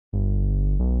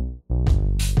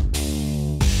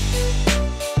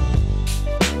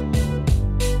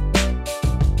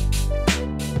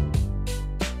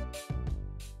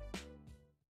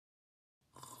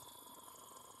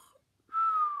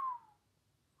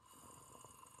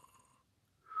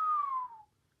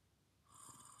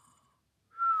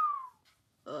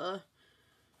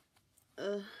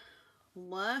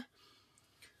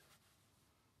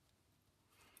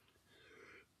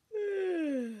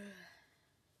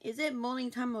Is it morning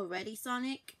time already,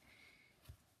 Sonic?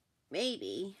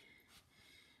 Maybe.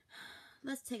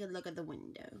 Let's take a look at the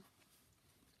window.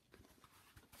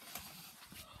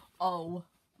 Oh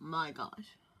my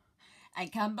gosh. I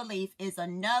can't believe it's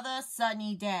another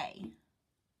sunny day.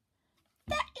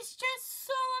 That is just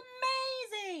so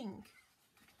amazing.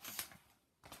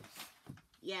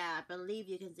 Yeah, I believe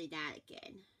you can say that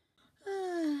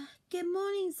again. Good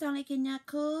morning, Sonic and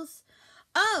Knuckles.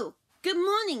 Oh, good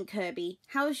morning, Kirby.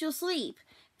 How was your sleep?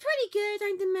 Pretty good,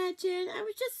 I'd imagine.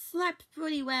 I just slept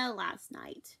pretty well last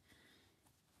night.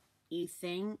 You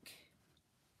think?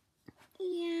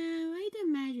 Yeah, I'd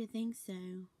imagine you think so.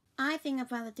 I think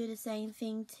I'd rather do the same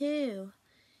thing too.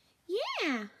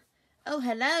 Yeah. Oh,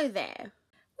 hello there.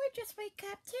 We'll just wake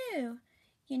up too,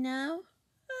 you know?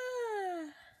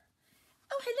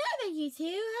 Oh, hello there, you two.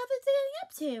 How's it getting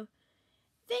up to?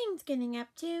 Things getting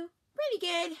up to pretty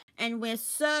good. And we're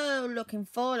so looking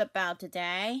forward about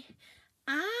today.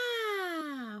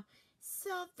 Ah,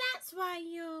 so that's why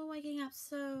you're waking up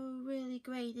so really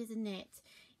great, isn't it?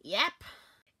 Yep.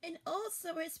 And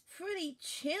also it's pretty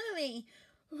chilly.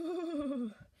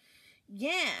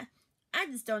 Yeah, I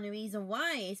just don't know the reason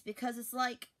why. It's because it's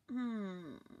like,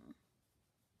 well,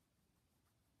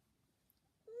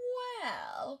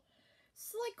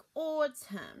 it's like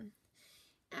autumn.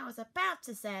 I was about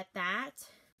to say that.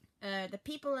 The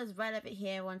people is right over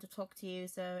here want to talk to you,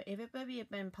 so if it would be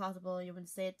possible you would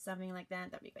say something like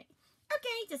that, that'd be great.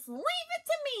 Okay, just leave it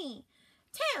to me.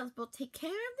 Tails will take care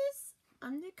of this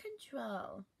under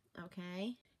control.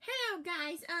 Okay. Hello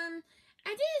guys, I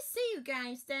didn't see you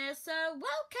guys there, so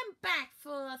welcome back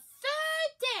for a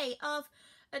third day of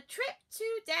a trip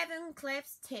to Devon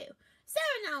Cliffs 2. So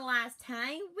now last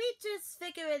time, we just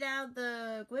figured out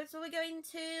the groups we're going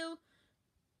to.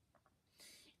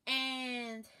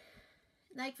 And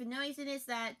like the noise is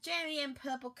that Jerry and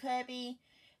Purple Kirby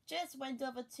just went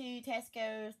over to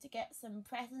Tesco's to get some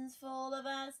presents for all of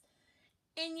us.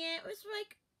 And yeah, it was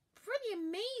like pretty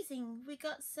amazing. We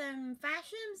got some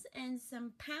fashions and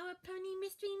some Power Pony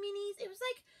mystery minis. It was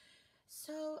like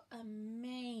so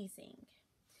amazing.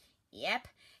 Yep.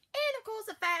 And of course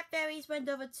the Fat Fairies went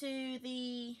over to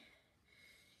the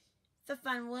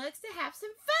Fun Works to have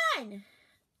some fun.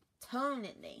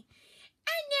 Totally.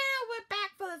 And now we're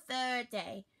back for the third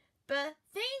day. But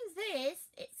things is,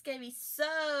 it's going to be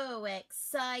so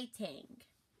exciting.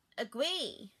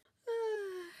 Agree.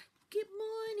 Good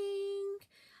morning.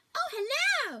 Oh,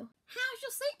 hello. How's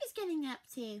your sleep is getting up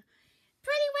to?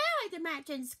 Pretty well, I'd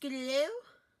imagine, Skidoo.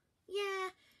 Yeah,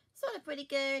 sort of pretty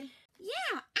good.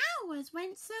 Yeah, ours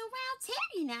went so well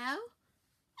too, you know.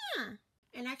 Huh.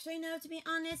 And actually, no, to be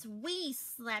honest, we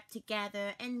slept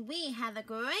together and we had a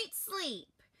great sleep.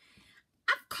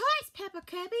 Of course, Peppa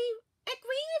Kirby.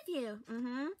 Agree with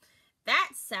you. That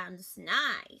sounds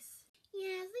nice.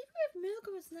 Yeah, sleeping with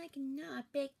Milka was like not a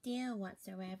big deal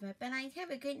whatsoever, but I have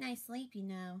a good night's sleep, you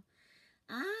know.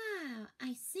 Ah,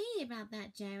 I see about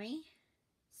that, Jerry.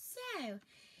 So,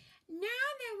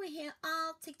 now that we're here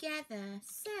all together,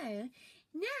 so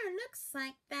now it looks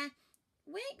like that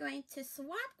we're going to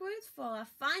swap groups for a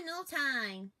final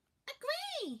time.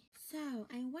 Agree! So,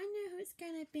 I wonder who it's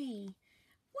gonna be.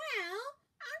 Well,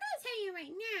 I'm gonna tell you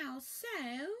right now, so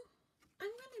I'm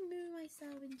gonna move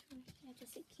myself into a chair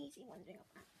just in case you're wondering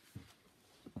about that.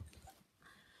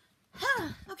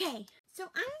 Okay, so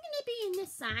I'm gonna be in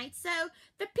this side, so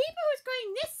the people who's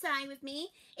going this side with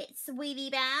me, it's Sweetie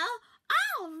Belle.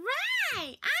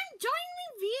 Alright, I'm joining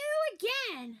with you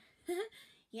again.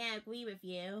 Yeah, I agree with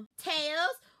you.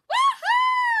 Tails,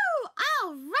 woohoo!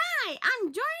 Alright,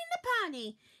 I'm joining the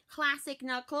party. Classic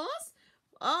Knuckles.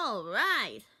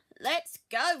 Alright, let's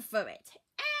go for it.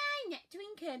 And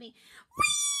Neptune Kirby.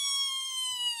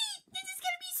 Whee! This is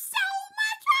gonna be so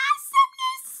much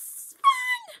awesomeness!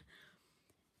 Fun!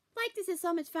 Like, this is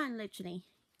so much fun, literally.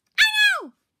 I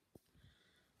know!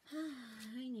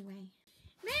 Anyway.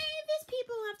 Maybe these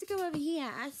people have to go over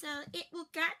here, so it will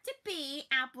got to be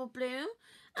Apple Bloom.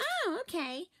 Oh,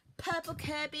 okay. Purple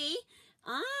Kirby.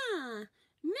 Ah,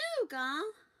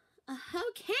 Moogle.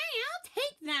 Okay, I'll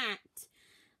take that.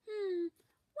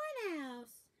 What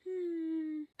else?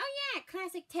 Oh yeah,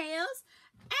 Classic Tails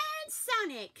and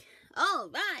Sonic. All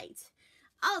right,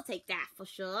 I'll take that for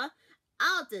sure.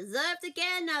 I'll deserve to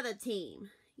get another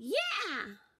team. Yeah,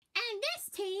 and this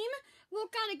team we're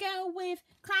gonna go with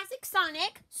Classic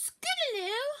Sonic,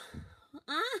 Scootaloo,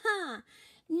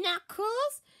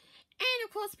 Knuckles, and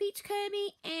of course Peach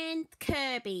Kirby and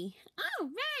Kirby. All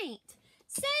right.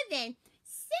 So then,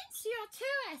 since you're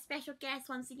two special guests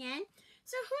once again,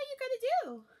 so who are you gonna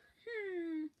do?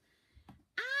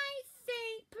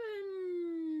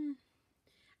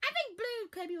 I think think Blue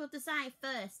Kirby will decide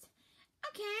first.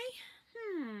 Okay.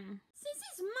 Since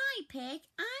it's my pick,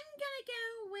 I'm gonna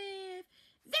go with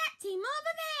that team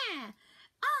over there.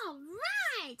 All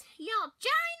right, you'll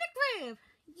join the group.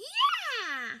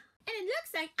 Yeah! And it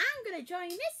looks like I'm gonna join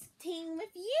this team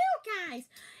with you guys.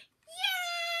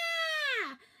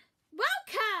 Yeah!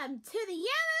 Welcome to the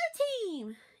yellow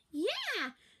team.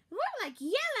 Yeah, we're like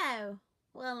yellow.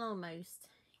 Well, almost.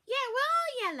 Yeah, we're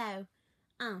all yellow.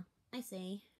 Oh, I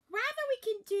see. Rather we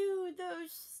can do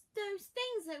those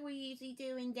things that we usually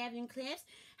do in Devon Cliffs,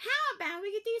 how about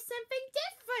we could do something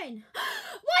different?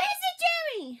 What is it,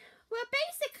 Jerry? Well,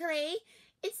 basically,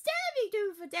 instead of you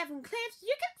doing for Devon Cliffs,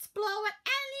 you can explore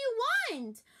whatever you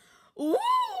want.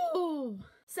 Ooh!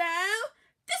 So,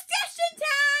 discussion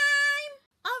time!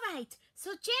 Alright,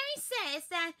 so Jerry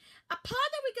says that upon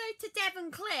that we go to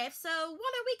Devon Cliffs, so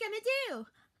what are we gonna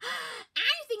do?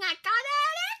 I think I got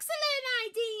an excellent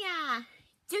idea!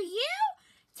 Do you?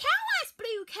 Tell us,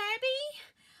 Blue Kirby.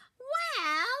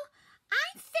 Well,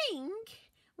 I think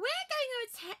we're going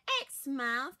over to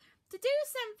Exmouth to do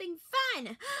something fun.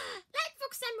 Like, for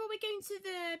example, we're going to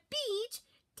the beach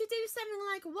to do something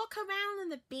like walk around on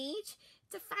the beach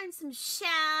to find some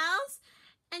shells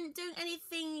and do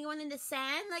anything you want in the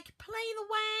sand, like play the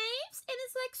waves. And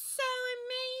it's like so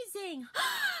amazing.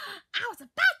 I was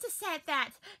about to say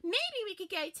that. Maybe we could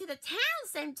go to the town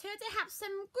center to have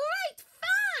some great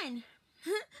fun.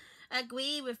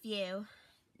 Agree with you.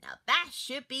 Now that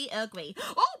should be agree.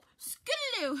 Oh,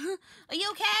 Scootaloo, are you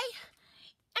okay?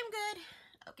 I'm good.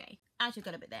 Okay, I should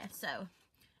go a bit there. So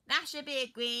that should be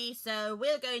agree. So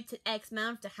we'll go to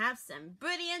Exmouth to have some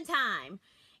brilliant time.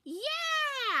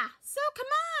 Yeah. So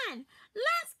come on,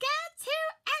 let's go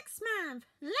to Exmouth.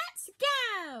 Let's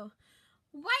go.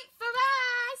 Wait for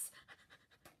us.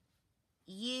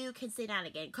 You can sit down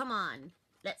again. Come on,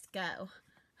 let's go.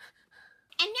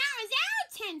 And now it's our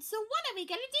turn, so what are we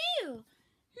gonna do?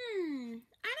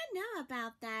 I don't know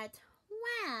about that.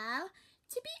 Well,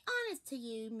 to be honest to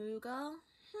you, Moogle,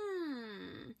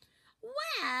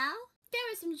 well, there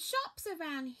are some shops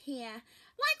around here.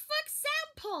 Like, for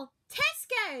example,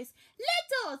 Tesco's,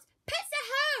 Lidl's, Pizza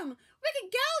Home. We can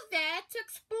go there to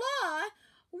explore.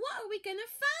 What are we gonna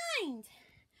find?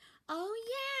 Oh,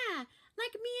 yeah,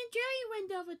 like me and Jerry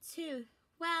went over to.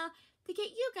 Well, to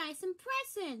get you guys some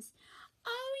presents.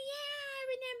 Oh, yeah, I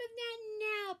remember that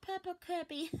now, Purple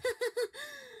Kirby.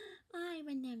 I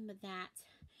remember that.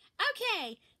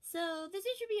 Okay, so this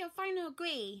should be your final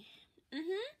agree.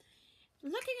 Looking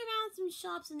around some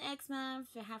shops in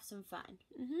Exmouth to have some fun.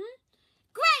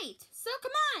 Great, so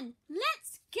come on,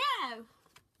 let's go.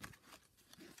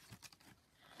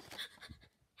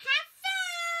 Have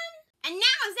fun! And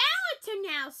now it's our turn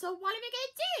now, so what are we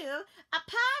going to do?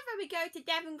 Apart from we go to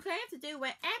Devon Cliff to do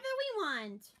whatever we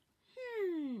want.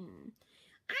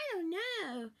 I don't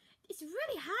know. It's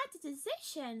really hard to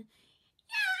decision.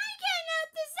 Yeah, I cannot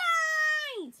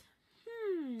decide.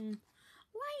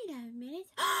 Wait a minute.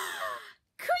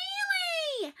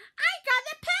 Creely! I got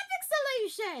the perfect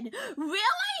solution!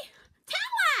 Really?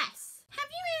 Tell us!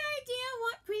 Have you any idea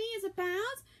what Creely is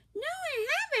about? No, I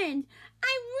haven't.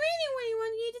 I really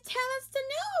want you to tell us to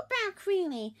know about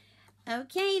Creely.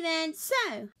 Okay then,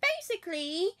 so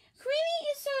basically, Creely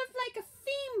is sort of like a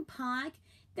theme park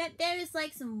that there is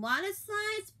like some water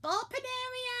slides, ball pit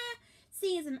area,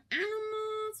 seeing some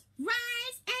animals,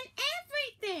 rides, and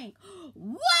everything.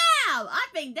 Wow! I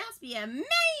think that's be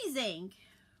amazing.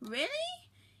 Really?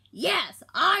 Yes,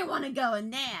 I want to go in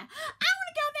there. I want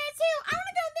to go there too. I want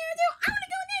to go there too. I want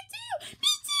to go there too.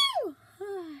 Me too.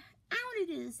 I want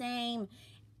to do the same.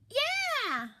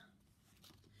 Yeah.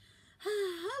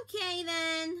 Okay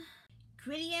then.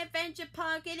 Gritty Adventure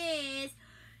Park it is.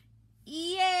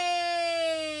 Yay!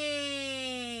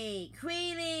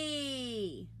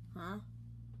 Creely! Huh?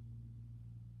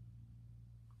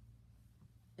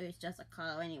 It's just a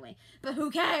car anyway. But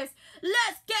who cares?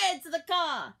 Let's get into the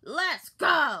car! Let's go!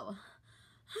 Knuckles,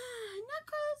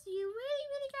 you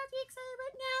really got me excited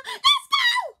right now. Let's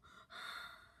go!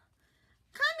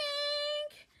 Coming!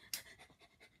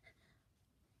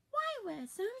 Why would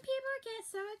some people get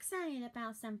so excited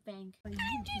about something?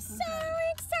 I'm just so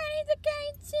excited to go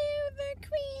to the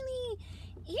Creely.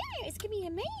 Yeah, it's gonna be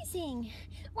amazing.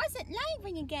 What's it like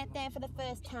when you get there for the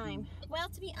first time? Well,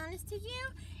 to be honest to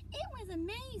you, it was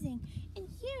amazing and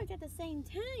huge at the same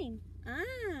time.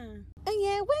 Oh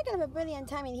yeah, we're gonna have a brilliant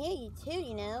time in here too,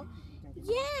 you know.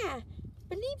 Yeah,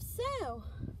 believe so.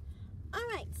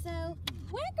 Alright, so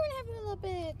we're going to have a little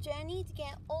bit of journey to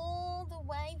get all the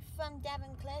way from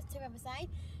Devon Cliff to Riverside.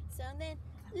 So then,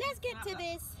 let's get to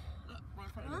this.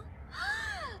 Huh?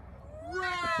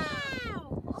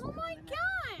 Wow! Oh my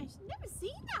gosh!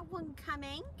 someone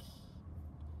coming.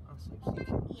 Oh, so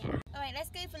cheeky. Yeah. Alright, let's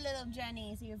go for a little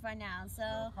journey see if right now. So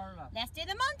Carla. let's do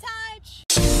the montage.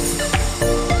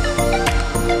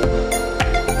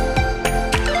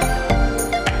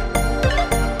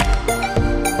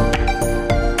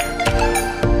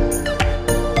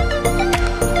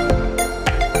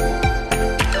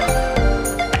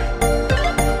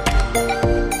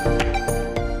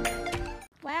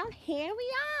 Well, here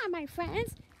we are, my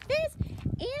friends. This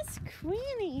is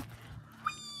Creamy.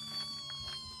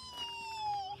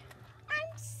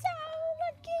 I'm so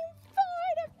looking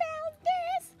forward about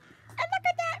this. And look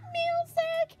at that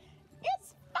music.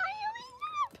 It's firing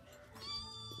up.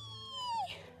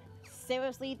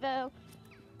 Seriously, though,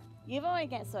 you've always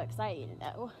get so excited,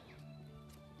 though.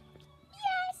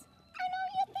 Yes, I know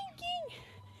you're thinking.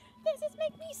 This is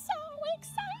making me so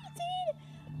excited.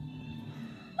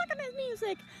 Look at this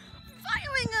music.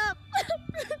 Firing up.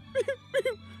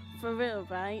 For real,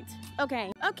 right?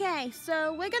 Okay,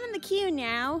 so we're getting the queue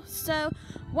now. So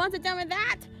once we're done with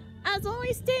that, as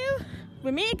always do,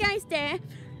 we'll meet you guys there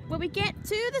when we get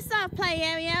to the soft play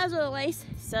area as always.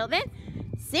 So then,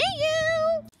 see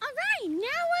you! Alright,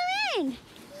 now we're in!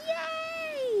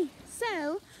 Yay!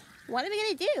 So, what are we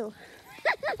gonna do?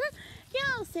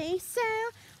 Y'all see, so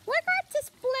we're going to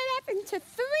split up into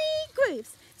 3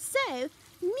 groups. So,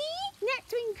 me,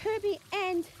 Nectarine, Kirby,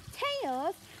 and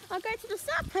Tails are going to the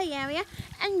soft play area,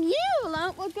 and you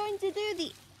lot are going to do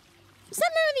the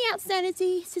some of the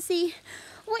outstandings to see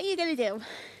what you're gonna do.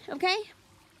 Okay?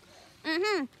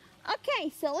 Okay,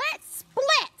 so let's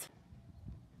split.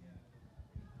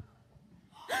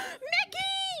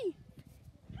 Mickey!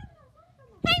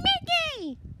 Hey,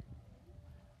 Mickey!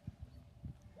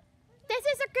 This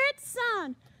is a good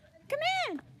song. Come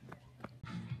in.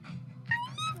 I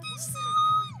love this song.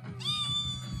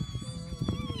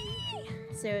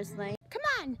 Seriously. Come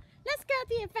on, let's go to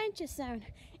the adventure zone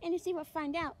and see what we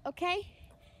find out, okay?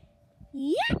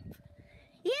 Yep!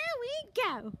 Here we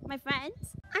go, my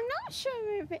friends. I'm not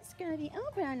sure if it's gonna be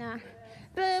open or not,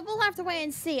 but we'll have to wait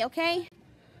and see, okay?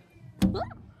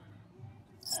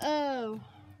 Oh,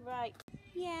 right.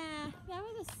 Yeah, that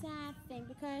was a sad thing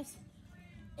because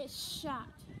it's shut.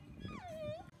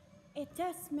 It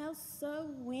does smell so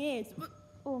weird.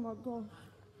 Oh my god.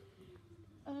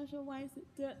 I'm not sure why it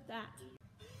did that.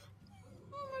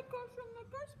 Oh my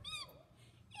gosh.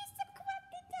 It's a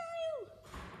crocodile.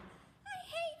 I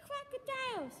hate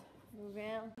crocodiles. For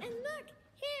real. And look,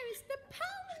 here is the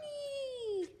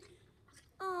pony.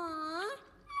 Aww.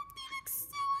 They look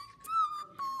so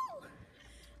adorable.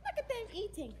 Look at them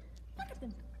eating. Look at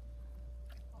them.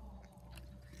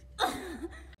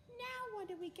 Now what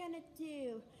are we gonna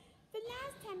do? The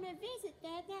last time I visited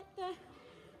there,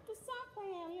 the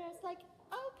software area is like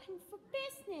open for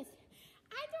business.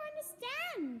 I don't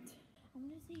understand. I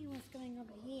want to see what's going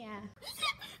over here.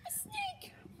 A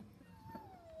snake!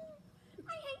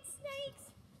 I hate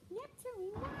snakes.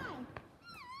 Nectarine, why?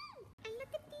 And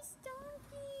look at this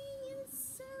donkey. It's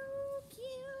so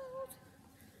cute.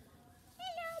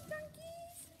 Hello,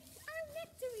 donkeys. I'm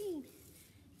Nectarine.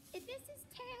 And this is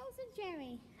Tails and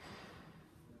Jerry.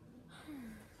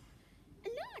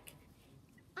 And look,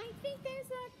 I think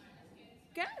there's a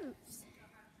goat.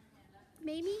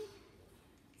 Maybe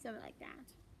something like that.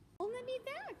 Or maybe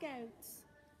there are goats.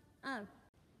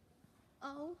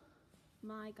 Oh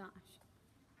my gosh.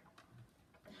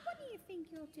 What do you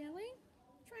think you're doing?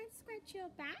 Try and scratch your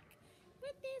back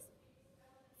with this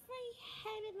very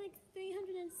heavy, like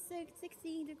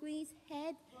 360 degrees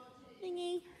head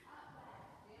thingy.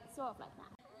 Sort of like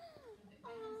that. Oh,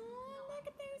 look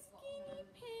at those guinea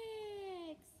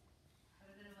pigs.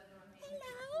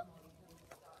 Hello?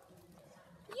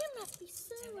 You must be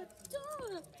so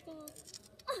adorable.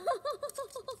 Hello?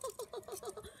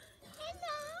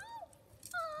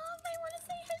 Oh, they want to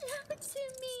say hello to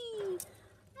me.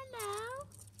 Hello?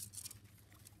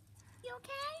 You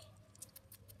okay?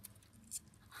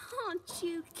 Aren't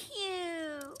you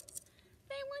cute?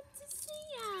 They want to see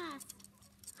us.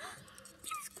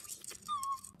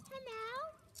 Hello?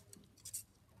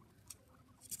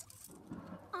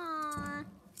 Aww.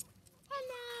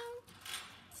 Hello?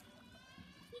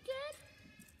 You good?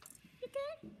 You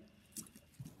good?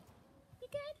 You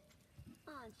good?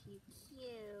 Aren't you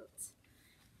cute?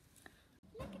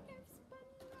 Look at those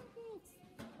bunny rabbits.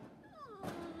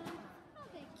 Oh,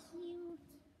 they're cute.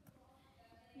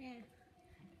 Yeah.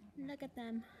 Look at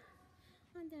them.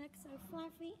 Aren't they like so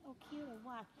fluffy or cute or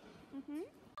what? Oh, hello.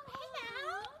 Hello. I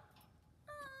know.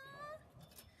 Hello.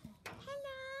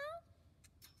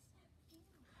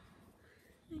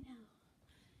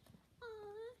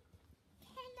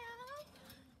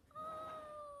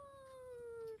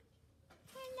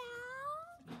 Hello.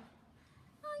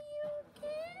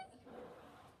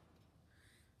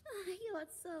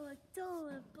 so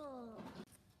adorable.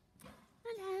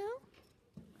 Hello?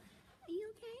 Are you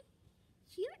okay?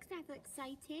 She looks rather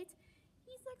excited.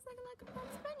 He looks like a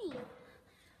Bugs Bunny.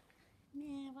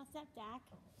 Yeah, what's up, Doc?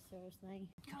 Seriously.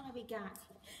 What have we got?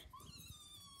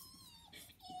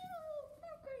 Ew,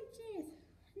 cockroaches.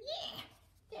 Yeah,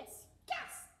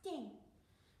 disgusting.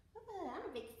 Oh, I'm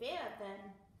a big fan of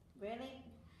them. Really?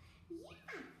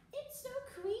 Yeah, it's so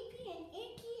creepy and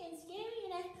icky and scary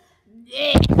and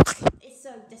it's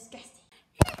so disgusting.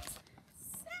 It's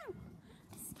so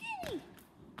scary.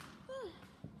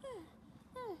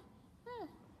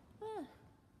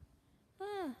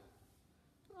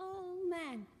 Oh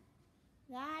man,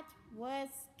 that was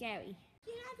scary.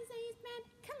 You have to say this, man?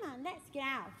 Come on, let's get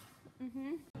out.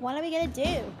 What are we gonna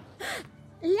do?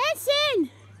 Listen!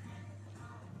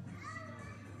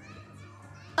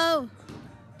 Oh,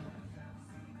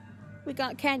 we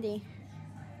got candy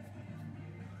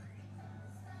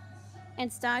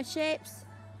and star shapes.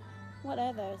 What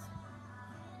are those?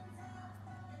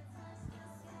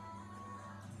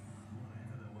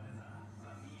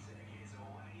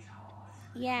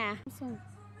 Yeah.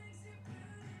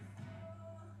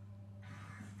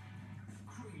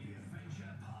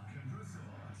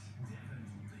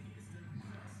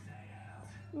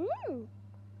 Ooh.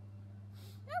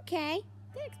 Okay,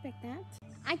 didn't expect that.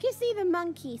 I can see the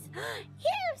monkeys.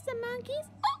 Here's the monkeys.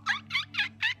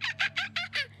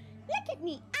 Look at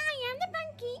me. I am the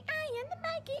monkey. I am the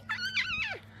monkey.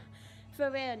 For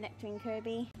real, Nectarine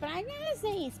Kirby. But I gotta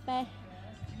say, but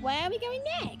where are we going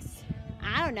next?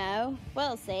 I don't know.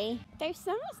 We'll see. There's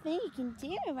so much thing you can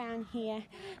do around here.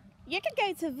 You could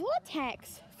go to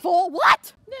Vortex. For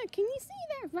what? Look, can you see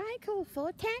that right called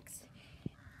Vortex?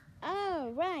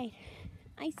 Oh, right.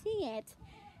 I see it.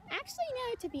 Actually,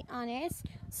 no, to be honest.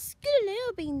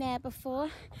 Scootaloo been there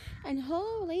before. And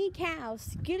holy cow,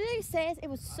 Scootaloo says it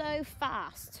was so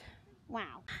fast.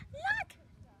 Wow. Look!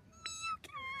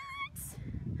 Meerkats!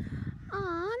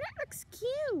 Aw, that looks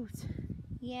cute.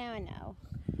 Yeah, I know.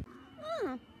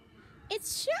 Huh.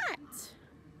 It's shut.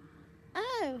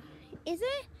 Oh, is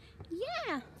it?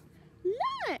 Yeah.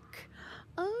 Look.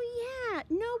 Oh, yeah.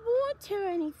 No water or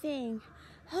anything.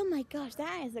 Oh my gosh,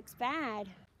 that looks bad.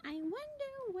 I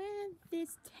wonder where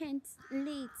this tent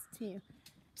leads to.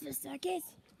 To the circus?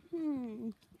 I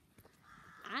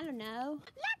don't know. Look,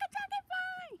 a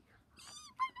dragonfly!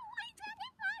 By the way,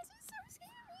 dragonflies are so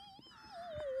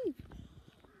scary!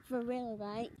 For real,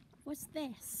 right? What's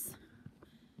this?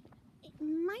 It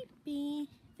might be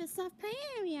the soft play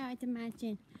area, I'd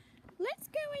imagine. Let's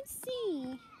go and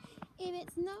see if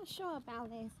it's not sure about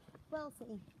this. We'll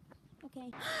see.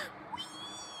 Okay.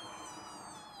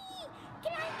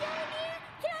 Can I go in here?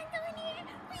 Can I go in here?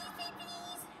 Please, please,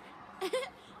 please.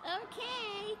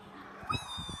 Okay.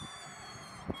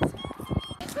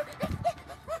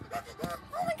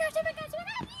 Oh my gosh, oh my gosh, oh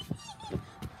my gosh.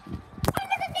 Oh,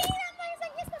 look at me, that looks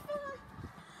like this before.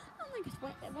 Oh my gosh,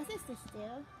 what was this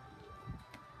still?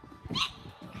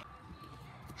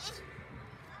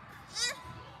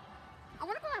 I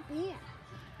want to go up here.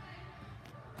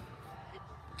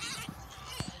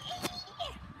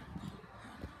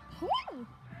 Ooh,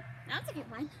 that's a good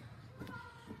one.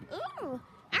 Ooh,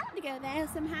 I want to go there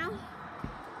somehow.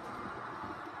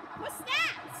 What's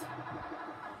that?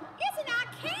 It's an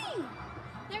arcade.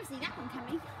 Never seen that one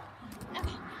coming.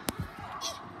 Okay.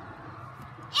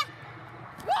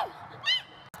 Woo!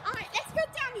 All right, let's go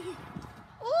down here.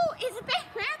 Ooh, it's a bit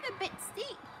rather bit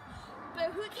steep,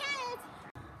 but who cares?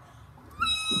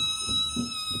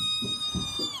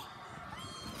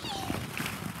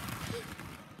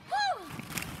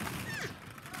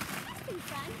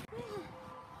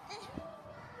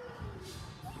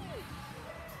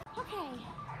 Okay,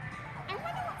 I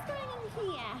wonder what's going on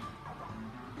here.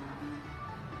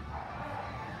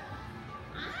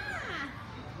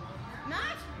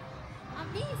 Much of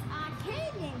these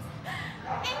arcade games.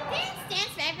 And this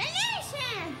stands for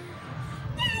Revolution!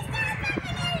 This stands for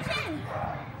Revolution!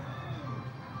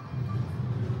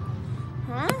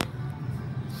 Huh?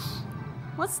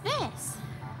 What's this?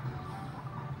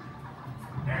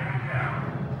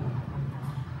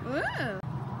 Ooh.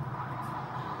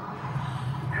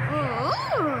 Ooh.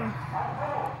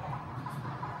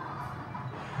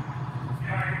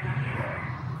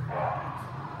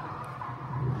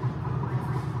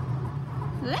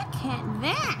 Look at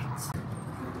that.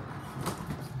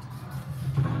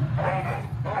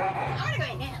 I want to go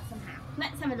in there somehow.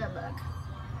 Let's have a little look.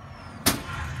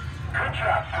 Good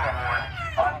job, someone.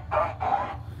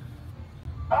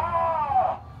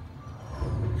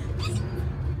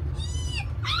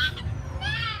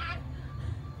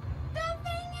 The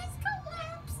thing is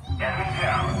collapsing. Get me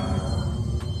down.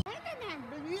 Look at that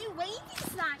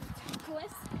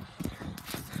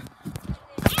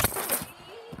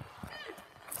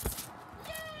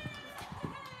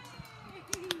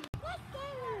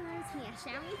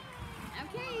shall we?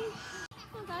 Okay.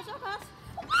 Oh gosh, oh gosh.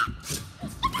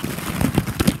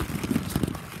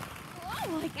 Oh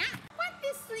my god. What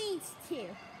this leads to?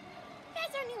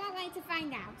 There's only one way to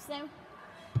find out, so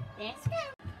let's go.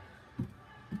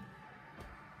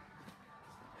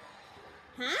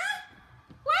 Huh?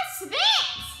 What's this?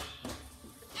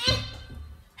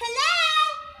 Hello?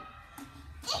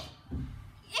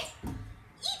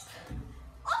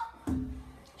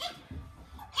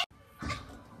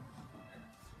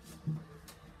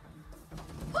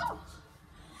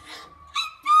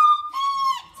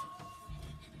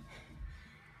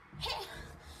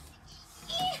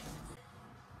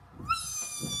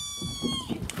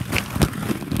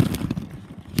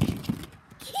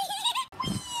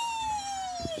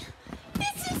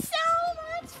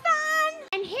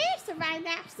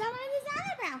 That's not what it is all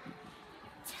about.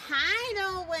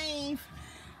 Tidal wave.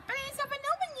 But it's not been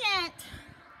open yet.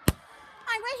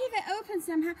 I wish it could open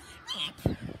somehow.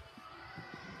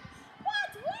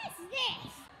 What was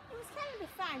this? It was kind of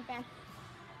fun, but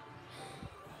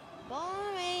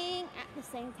boring at the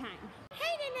same time.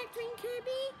 Hey there, Nectarine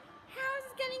Kirby. How's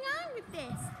it getting on with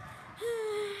this?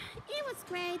 It was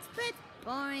great, but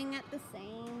boring at the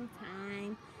same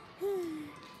time. You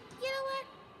know what?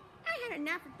 I had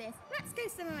enough of this. Let's go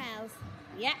somewhere else.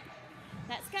 Yep,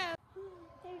 let's go.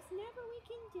 There's nothing we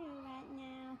can do right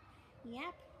now.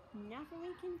 Yep, nothing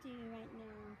we can do right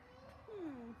now.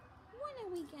 What are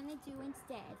we gonna do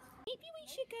instead? Maybe we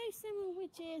should go somewhere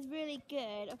which is really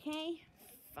good, okay?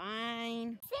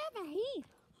 Fine. Feel the heat.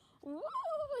 Whoa,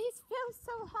 it feels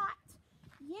so hot.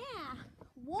 Yeah,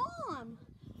 warm.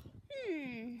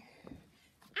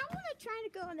 I wanna try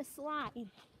to go on a slide.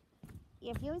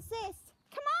 If you insist.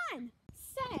 Come on!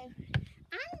 So,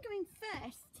 I'm going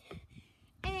first,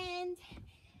 and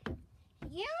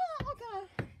you will go,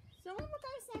 someone will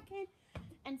go second,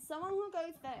 and someone will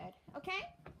go third,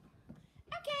 okay?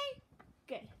 Okay,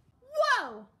 good.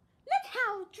 Whoa! Look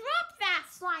how drop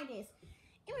that slide is.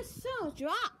 It was so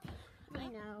drop. I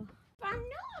know. But I'm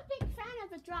not a big fan of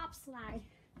the drop slide,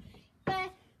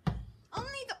 but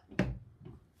only the,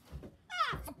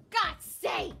 for God's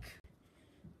sake!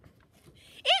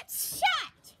 It's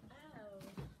shut!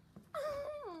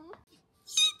 Oh.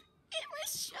 It was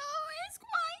sure is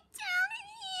quite down in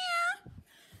here.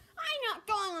 I'm not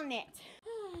going on it.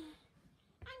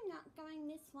 I'm not going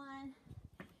this one.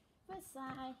 This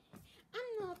side.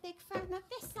 I'm not a big fan of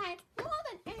this side more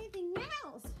than anything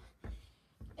else.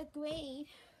 Agreed.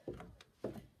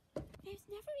 There's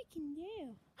nothing we can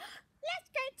do. Let's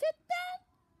go to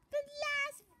the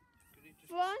last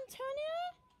front tunnel.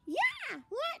 Yeah,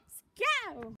 let's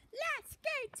go! Let's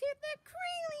go to the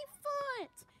Creely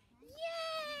Fort!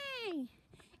 Yay!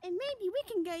 And maybe we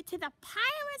can go to the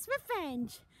Pirate's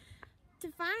Revenge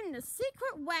to find the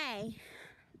secret way.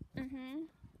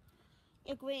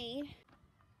 Agreed.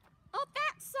 Oh,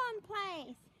 that's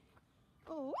someplace.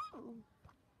 Ooh.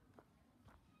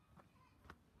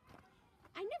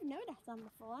 I never noticed that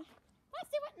before. Let's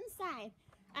see what's inside.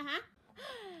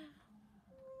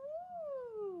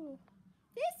 Ooh.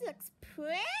 This looks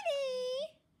pretty.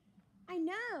 I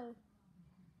know.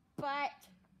 But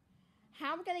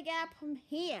how am I gonna get up from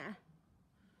here?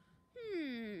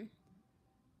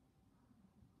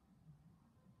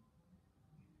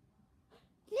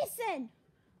 Listen.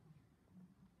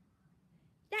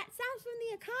 That sounds from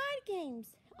the arcade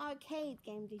games. Arcade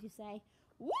game, did you say?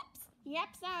 Whoops.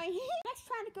 Yep, sorry. Let's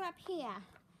try to go up here.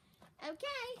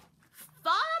 Okay.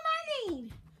 Follow my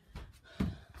lead.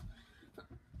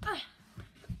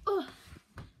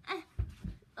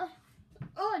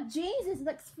 Oh, Jesus,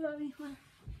 looks very fun.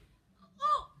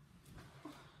 Oh!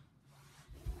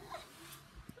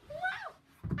 Wow!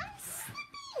 I'm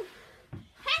slipping!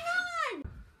 Hang on!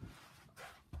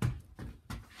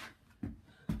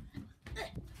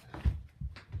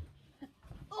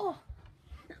 Oh!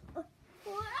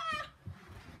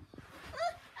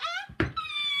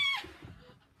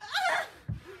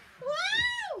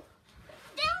 Wow!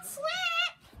 Don't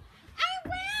slip! I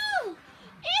will!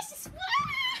 It's just...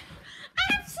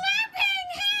 I'm slipping!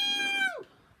 Help!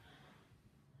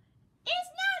 It's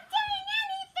not doing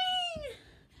anything!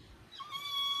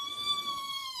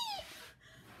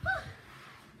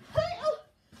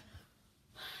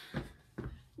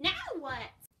 Now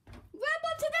what? Grab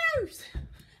onto those!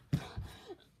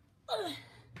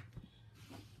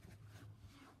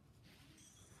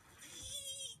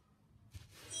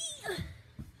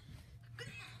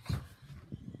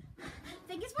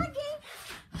 Think it's working.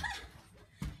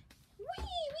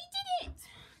 We did it.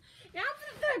 Now for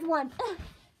the third one.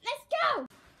 Let's go.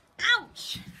 Ouch.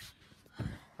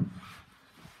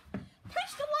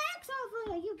 Push the legs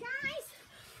over, you guys.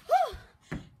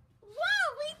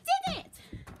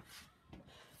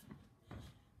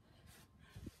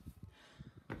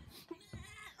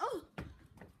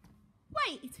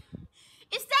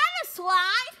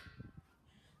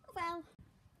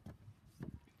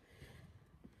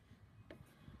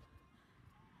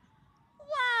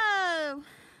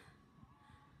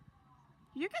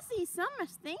 You can see so much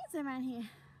things around here.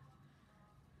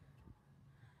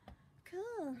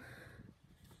 Cool.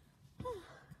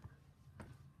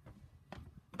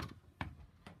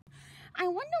 I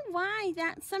wonder why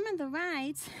that some of the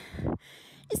rides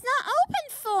is not open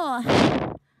for.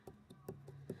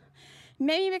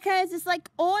 Maybe because it's like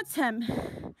autumn.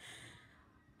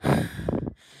 And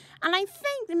I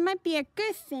think there might be a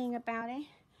good thing about it.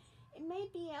 It may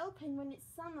be open when it's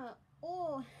summer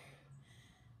or,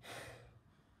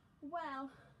 well,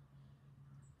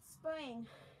 spring.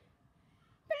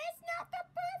 But it's not the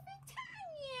perfect time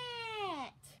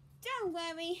yet. Don't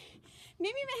worry.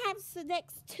 Maybe perhaps the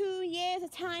next 2 years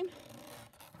of time,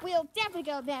 we'll definitely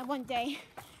go there one day.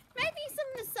 Maybe some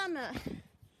in the summer.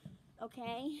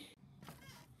 Okay?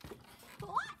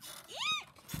 What?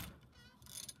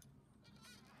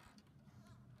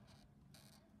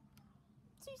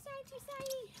 Too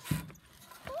sorry.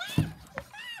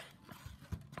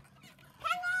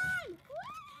 Hang on!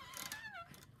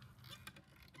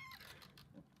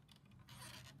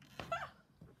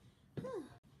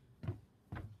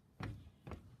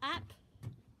 Up.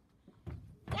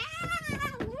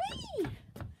 Down. Whee!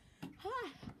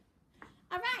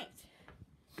 All right.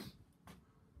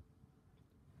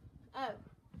 Oh.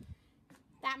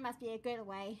 That must be a good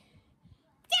way.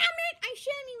 Damn it! I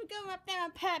shouldn't even go up there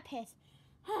on purpose.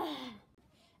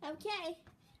 Okay,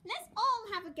 let's all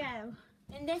have a go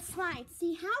in this slide.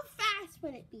 See how fast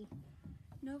would it be?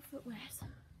 No footwears.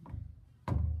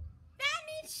 That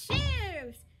needs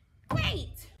shoes.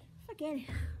 Great. Forget it.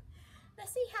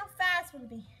 Let's see how fast will it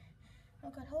be.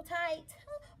 Oh God, hold tight.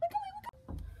 Oh, we're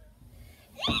going.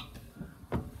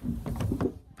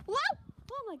 Whoa!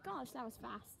 Oh my gosh, that was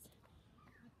fast.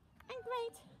 And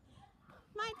great.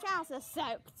 My trousers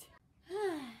soaked.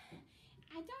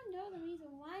 I don't know the reason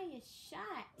why it's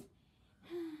shut.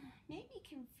 Maybe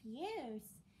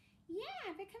confused.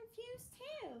 Yeah, a bit confused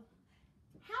too.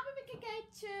 How about we could go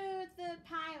to the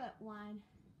pilot one?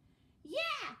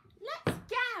 Yeah, let's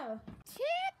go to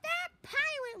the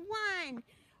pilot one.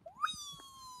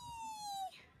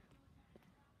 Whee!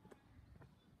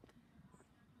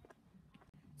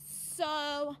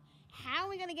 So, how are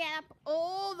we gonna get up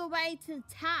all the way to the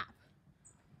top?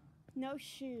 No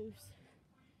shoes.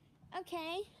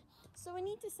 Okay, so we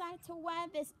need to decide to wear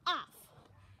this off.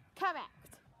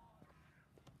 Correct.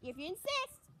 If you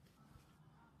insist.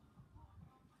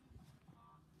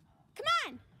 Come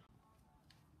on.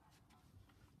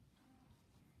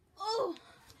 Oh,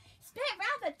 it's a bit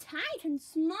rather tight and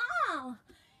small.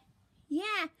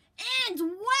 Yeah, and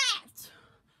wet.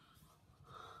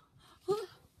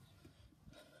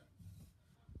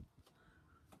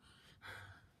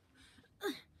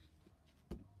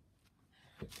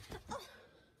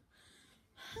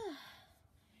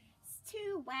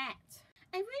 Too wet.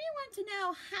 I really want to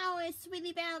know how is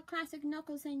Sweetie Belle, Classic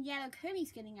Knuckles, and Yellow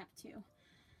Kirby's getting up to.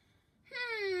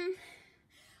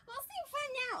 We'll see for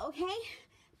now, okay?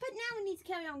 But now we need to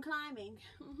carry on climbing.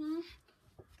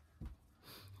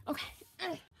 Okay.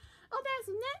 Oh, there's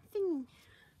nothing.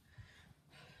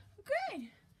 Good.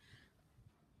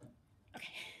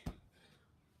 Okay.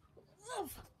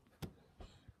 Oof.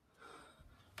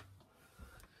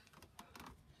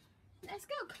 Let's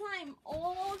go climb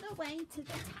all the way to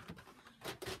the top.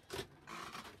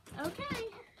 Okay.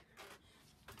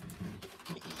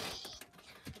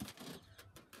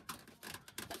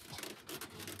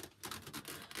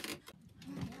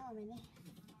 Oh, really?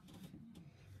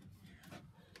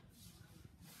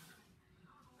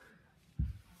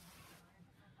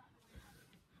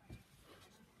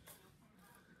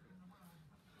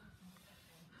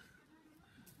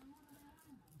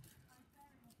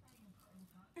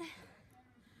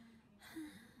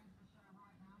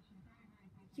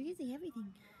 You can see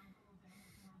everything.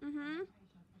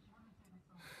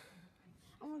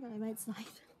 Oh my God, a red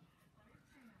slide.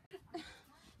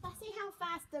 Let's see how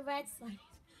fast the red slide is.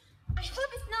 I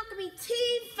hope it's not going to be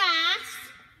too fast.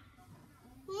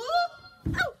 Ooh.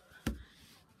 Oh!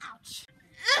 Ouch.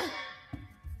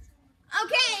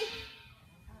 Okay.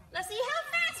 Let's see how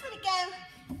fast will it go.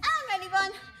 I'm ready,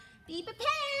 everyone. Be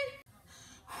prepared.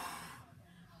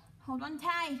 Hold on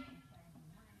tight.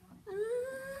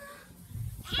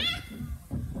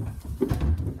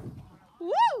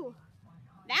 Woo!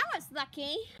 That was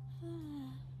lucky.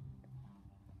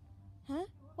 Huh?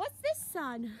 What's this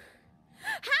son?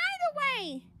 Hide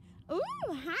away!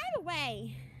 Ooh, hide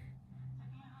away.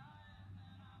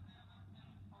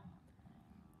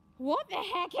 What the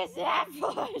heck is that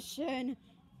version?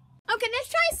 Okay, let's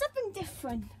try something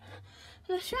different.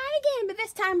 Let's try it again, but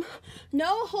this time,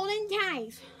 no holding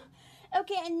tight.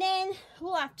 Okay, and then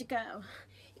we'll have to go.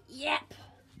 Yep.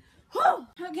 Whew.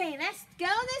 Okay, let's go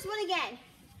this one again.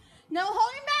 No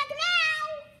holding back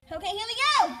now. Okay, here we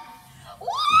go.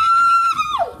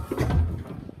 Woo!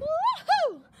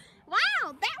 Woohoo! Wow,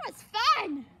 that was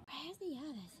fun. Where's the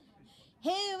others?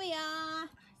 Here we are.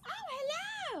 Oh,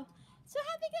 hello. So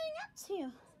how are they going up to?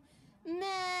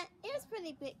 Meh, it was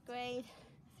pretty big grade.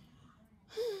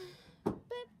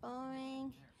 Bit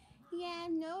boring. Yeah,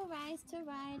 no rides to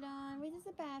ride on, which is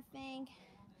a bad thing.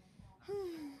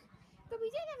 But we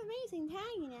did have an amazing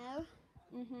time, you know.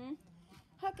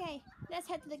 Okay, let's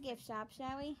head to the gift shop,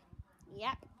 shall we?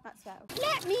 Yep, let's go.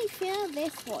 Let me fill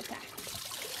this water.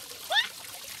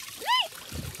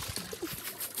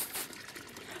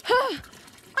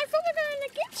 I thought we were in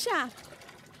the gift shop.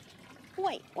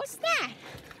 Wait, what's that?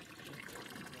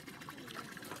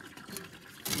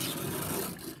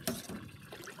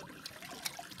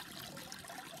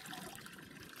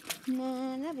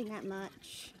 Nah, nothing that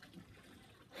much.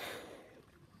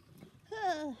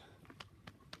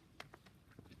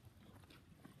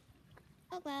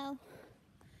 Oh well,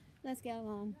 let's go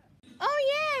on. Oh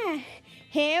yeah,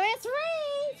 here it's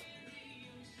rain.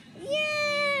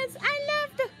 Yes, I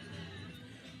love the...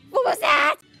 What was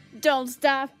that? Don't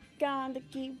stop, gotta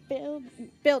keep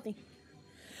building.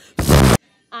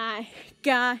 I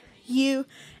got you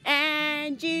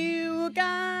and you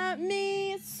got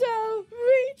me, so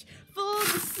reach for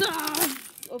the sun.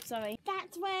 Oops, sorry.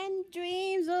 That's when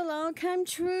dreams will all come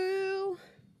true.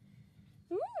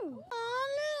 Ooh.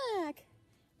 Oh, look.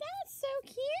 That's so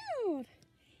cute.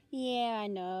 Yeah, I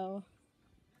know.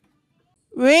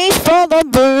 Reach for the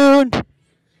moon.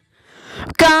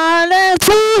 Gotta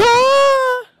see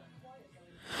her.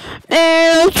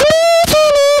 There's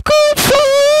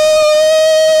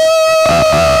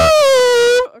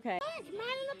Okay. Look,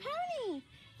 My Little Pony.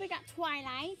 We got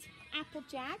Twilight,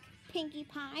 Applejack, Pinkie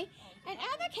Pie, and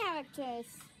other characters.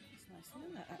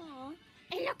 Aww.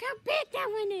 And look how big that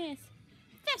one is.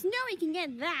 There's no way you can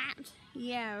get that.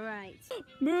 Yeah, right.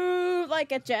 Move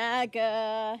like a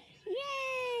jagger.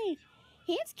 Yay!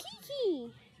 Here's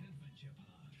Kiki.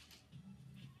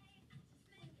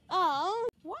 Oh,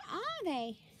 what are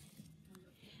they?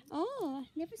 Oh,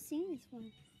 I've never seen this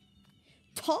one.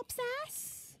 Top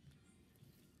Sass?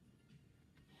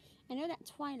 I know that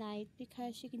Twilight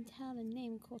because you can tell the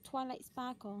name called Twilight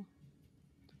Sparkle.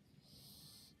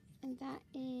 And that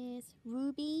is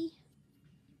Ruby.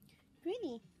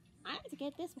 Pretty. I have to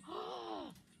get this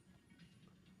one.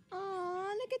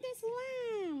 Oh, look at this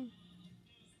lamb.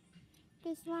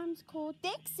 This lamb's called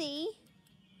Dixie.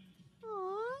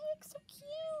 Oh, it looks so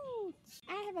cute.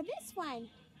 I have this one.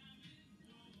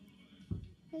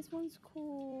 This one's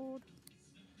called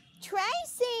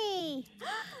Tracy.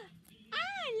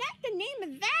 I like the name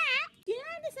of that. You know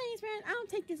what I'm saying, friends? I'll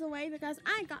take this away because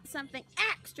I got something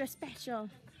extra special.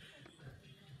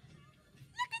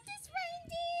 Look at this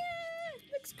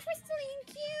reindeer. Looks crystally and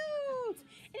cute.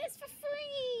 And it's for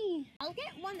free. I'll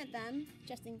get one of them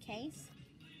just in case.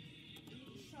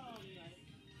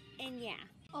 And yeah.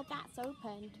 Oh, that's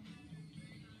opened.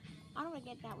 I don't want to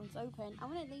get that one's open. I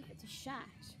want to leave it to shut.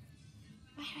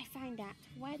 Where did I find that?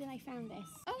 Where did I find this?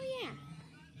 Oh, yeah.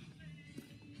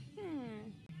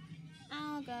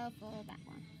 I'll go for that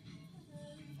one.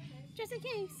 Just in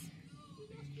case.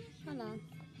 Hold on.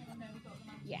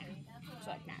 Yeah, just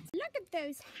like that. Look at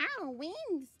those howl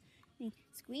wings. They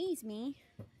squeeze me.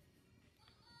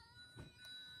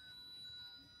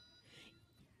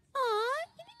 Aw,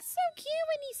 he looks so cute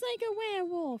when he's like a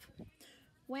werewolf.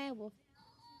 Werewolf.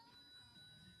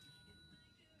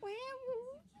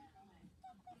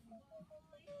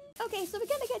 Okay, so we're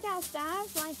going to get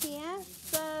downstairs right here.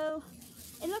 So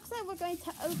it looks like we're going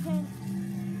to open...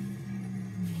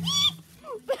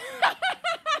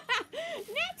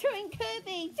 Netto and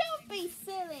Kirby, don't be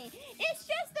silly. It's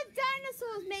just the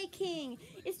dinosaurs making.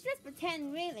 It's just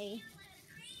pretend, really.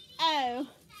 Oh.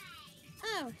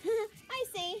 Oh, I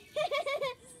see.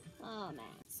 Oh,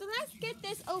 man. So let's get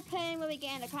this open when we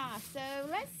get in the car. So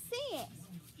let's see it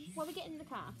when we get in the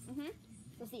car.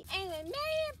 We'll see. Anyway,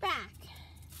 made it back.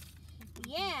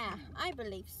 Yeah, I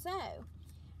believe so. I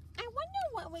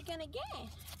wonder what we're gonna get.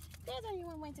 There's only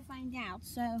one way to find out,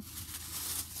 so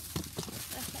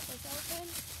let's get this open.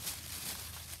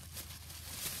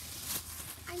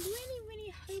 I'm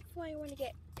really hopeful I want to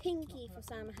get Pinkie for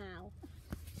somehow.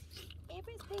 If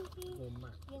it's Pinkie,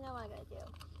 you know what I'm gonna do.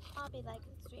 I'll be like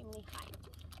extremely hyped.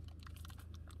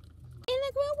 And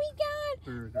look what we got!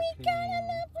 We got a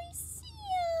lovely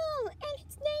seal! And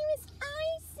its name is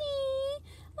Icy!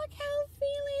 Look how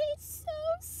feely, it's so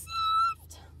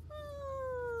soft!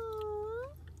 Aww.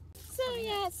 So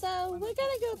yeah, Yeah, so we're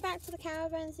gonna go back to the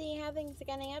caravan and see how things are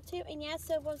getting up to. And yeah,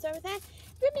 so what's over there?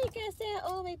 We're gonna stay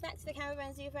all the way back to the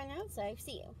caravan zoo for now, so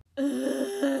see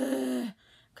you.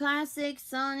 Classic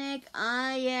Sonic,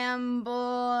 I am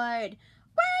bored.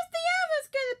 Where's the others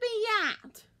gonna be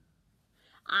at?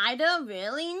 I don't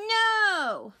really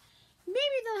know.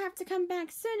 Maybe they'll have to come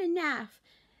back soon enough.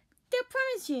 They'll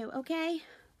promise you, okay?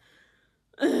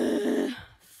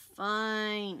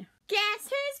 Fine. Guess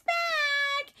who's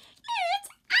back? It's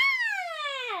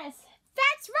us!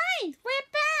 That's right, we're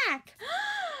back!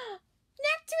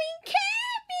 Nectarine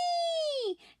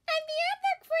Kirby! And the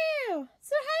other crew!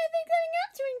 So how are they going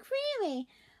up to in Creeley?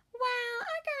 Well,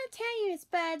 I gotta tell you,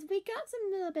 Spuds, we got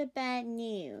some little bit bad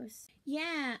news.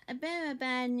 Yeah, a bit of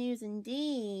bad news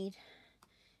indeed.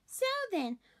 So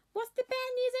then, what's the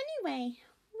bad news anyway?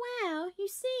 Well, you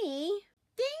see,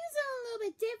 things are a little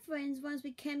bit different once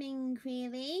we come in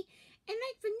Creeley. And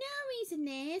like for no reason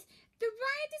is, the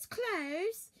ride is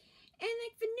closed. And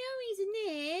like for no reason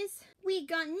is, we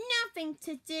got nothing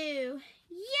to do.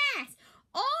 Yes,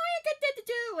 all we got to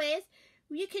do is,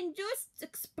 you can just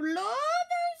explore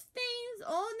those things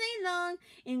all day long,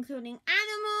 including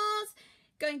animals,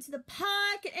 going to the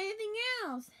park, and anything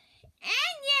else.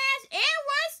 And yes, it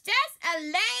was just a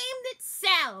lame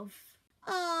itself.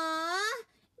 Aww.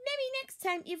 Maybe next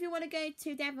time, if you want to go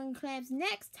to Devon Clubs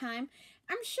next time,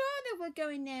 I'm sure that we're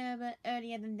going there a bit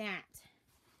earlier than that.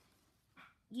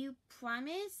 You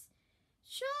promise?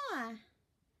 Sure.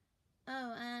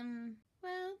 Oh,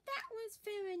 well, that was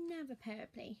for another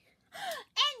Paraplay.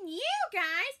 And you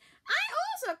guys, I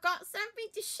also got something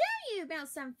to show you about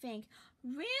something.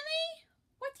 Really?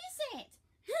 What is it?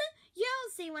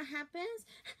 You'll see what happens.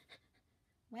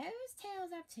 Where's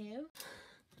Tails up to?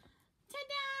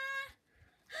 Ta-da!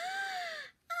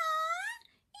 Aww,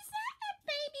 is that a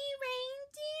baby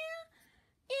reindeer?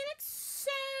 It looks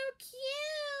so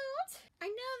cute. I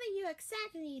know that you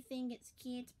exactly think it's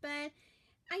cute, but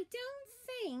I don't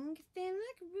think they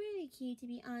look really cute, to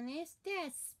be honest.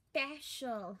 They're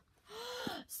special.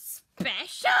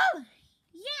 Special?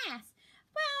 Yes.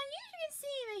 Well, you can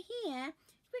see right here,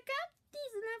 we got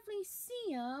these lovely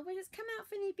seal, which has come out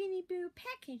from the Binny Boo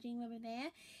packaging over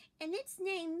there, and its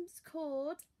name's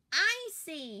called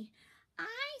Icy.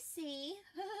 Icy?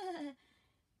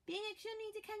 Being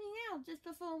actually to coming out just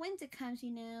before winter comes,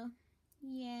 you know.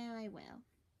 Yeah, I will.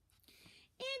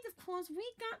 And of course,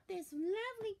 we got this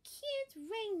lovely cute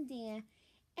reindeer,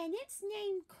 and its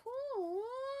name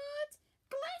called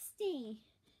Glusty.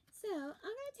 So, I'm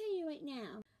going to tell you right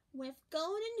now. With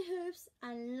golden hooves,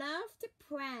 I love to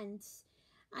prance.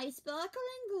 I sparkle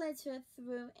and glitter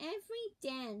through every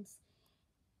dance.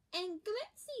 And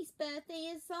Glitzy's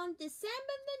birthday is on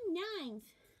December the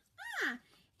 9th. Ah,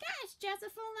 that's just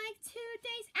for like 2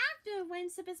 days after when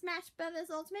Super Smash Bros.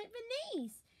 Ultimate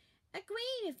release.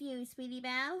 Agreed with you, Sweetie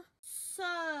Belle.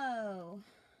 So,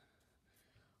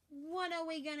 what are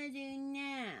we gonna do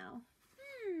now?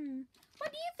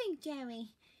 What do you think,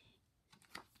 Jerry?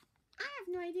 I have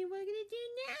no idea what we're gonna do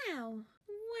now.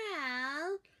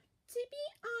 Well, to be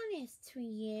honest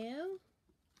with you,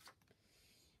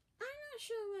 I'm not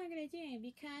sure what I'm gonna do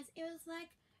because it was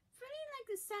like pretty like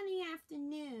a sunny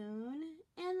afternoon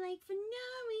and like for no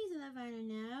reason if I don't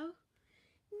know.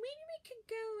 Maybe we could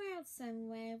go out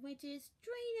somewhere which is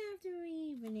straight after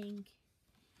evening.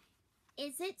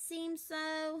 Is it seem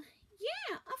so?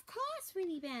 Yeah, of course,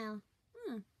 Winnie Belle.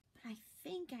 But I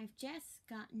think I've just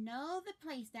got know the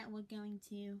place that we're going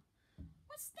to.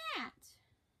 What's that?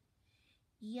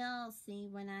 You'll see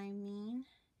what I mean.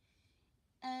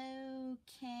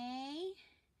 Okay.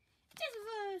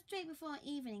 Just straight before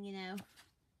evening, you know.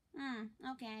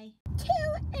 Okay.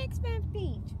 2X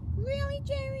Beach. Really,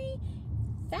 Jerry?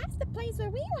 That's the place where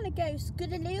we want to go,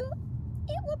 Scootaloo.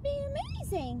 It would be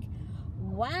amazing.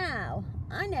 Wow,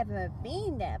 I never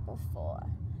been there before.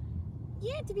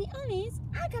 Yeah, to be honest,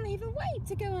 I can't even wait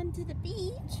to go onto the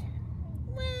beach.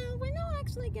 Well, we're not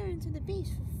actually going to the beach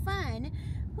for fun.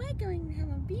 We're going to have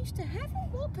a beach to have a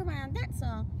walk around, that's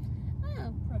all.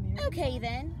 Oh, okay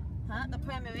then. Huh, the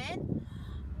Premier Inn?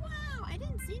 Wow, I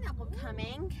didn't see that one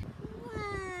coming.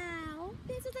 Wow,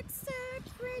 this is like so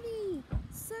pretty.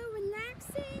 So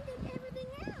relaxing and everything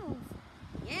else.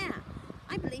 Yeah,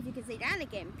 I believe you can say that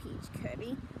again, Peach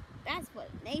Kirby. That's what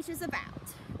nature's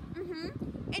about.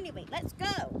 Anyway, let's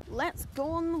go. Let's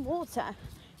go on the water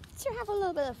to have a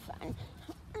little bit of fun.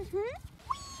 Whee!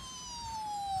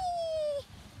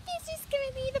 This is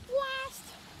gonna be the blast.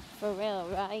 For real,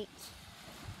 right?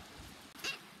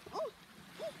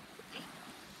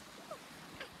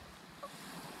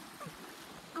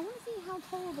 I want to see how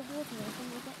tall the water is when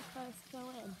we get first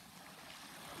go in.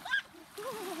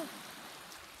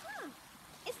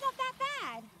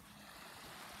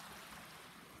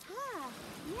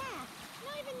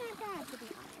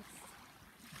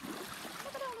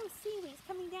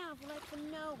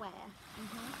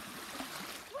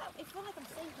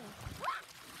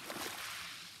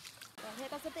 here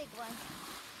goes the big one.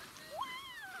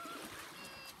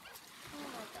 Oh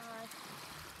my god.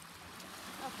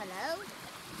 Oh, hello.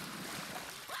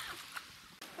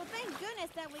 Well, thank goodness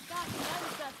that we got no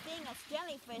such thing as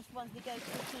jellyfish once we go to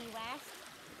Key West.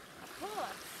 Of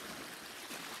course.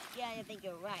 Yeah, I think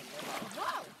you're right.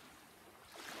 Whoa!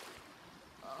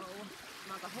 Oh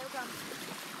my god, here comes.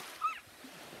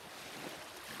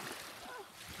 Oh,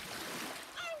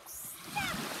 I'm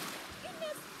stuck in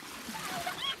this.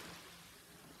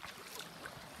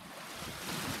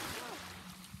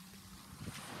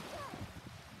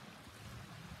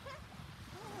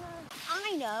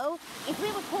 I know. If we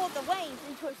record the waves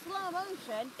into a slow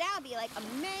motion, that would be like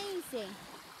amazing.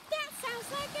 That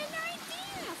sounds like an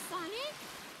idea, Sonic.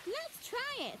 Let's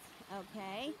try it.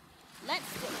 Okay,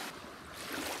 let's do it.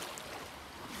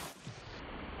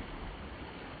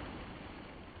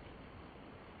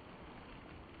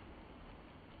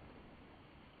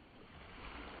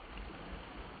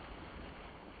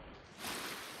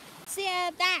 So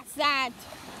yeah, that's that.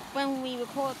 When we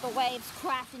record the waves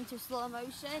crash into slow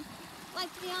motion.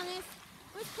 Like, to be honest,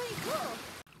 it was pretty cool.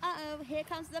 Uh-oh, here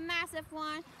comes the massive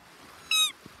one.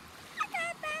 I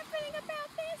got a bad feeling about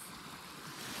this.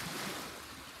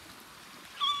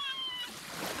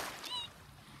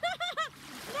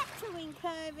 Lecturing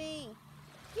Kirby.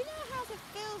 You know how it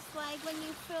feels like when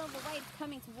you feel the waves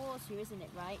coming towards you, isn't it,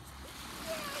 right?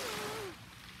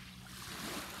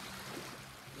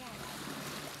 Yeah.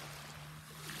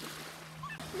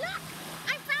 Look!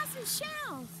 I found some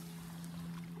shells!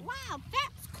 Wow,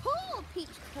 that's cool,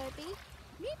 Peach Kirby.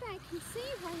 Maybe I can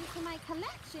save one for my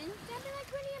collection. That'd be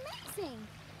like really amazing.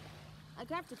 I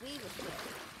have to agree with you.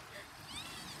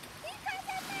 You guys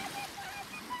are very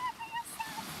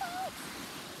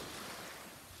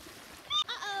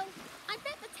Uh-oh, I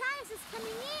bet the tires is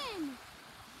coming in.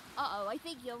 Uh-oh, I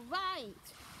think you're right.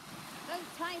 Those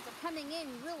tires are coming in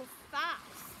real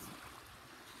fast.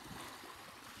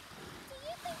 Do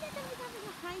you think they're going to be having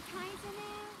a high tires in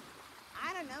there?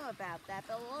 I don't know about that,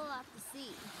 but we'll have to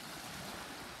see.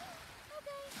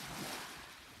 Okay.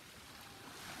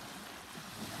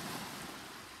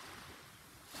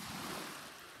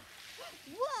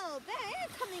 Whoa, they're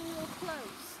coming real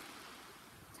close.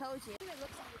 Told you. It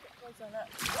looks like a bit closer up.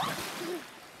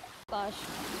 Gosh.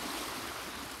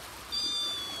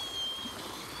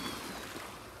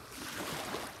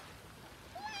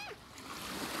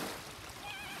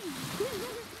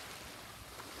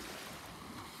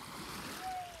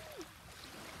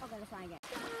 I'm gonna try again.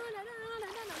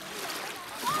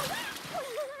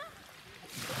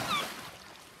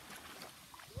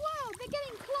 Whoa, they're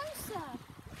getting closer.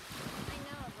 I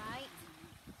know, right?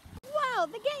 Whoa,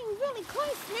 they're getting really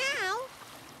close now.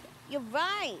 You're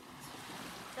right.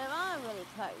 They are really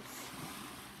close.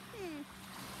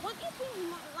 What if we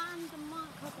land the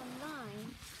mark of the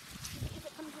line if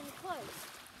it comes really close?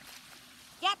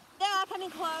 Yep, they are coming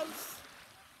close.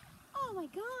 Oh my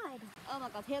god. Oh my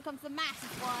god, here comes the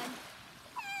massive one.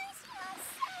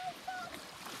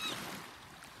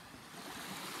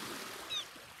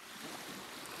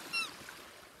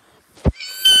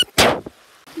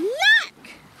 Look!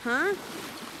 Huh?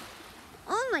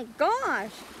 Oh my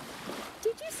gosh.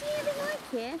 Did you see anything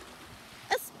like it?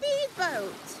 A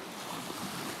speedboat.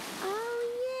 Oh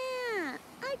yeah,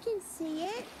 I can see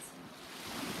it.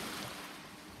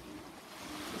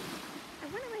 I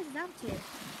wonder where it's up to.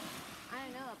 I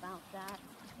don't know about that.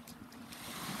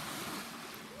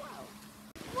 Whoa.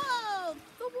 Whoa!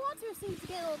 The water seems to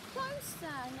get a little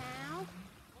closer now.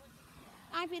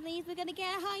 I believe we're going to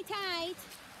get a high tide.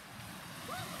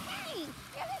 Hey!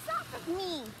 Get this off of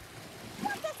me!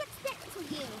 What does expect of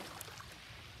you?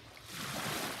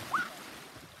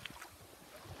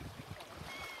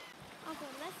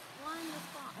 Okay, let's line the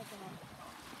spot again.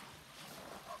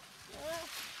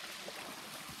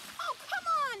 Oh, come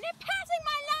on! They're passing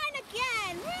my line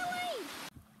again! Really?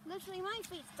 Literally, my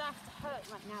feet start to hurt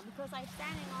right now because I'm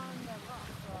standing on the rock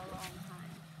for a long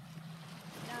time.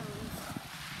 Stones.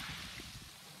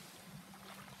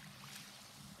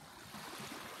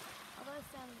 Although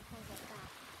standing because like that.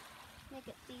 Make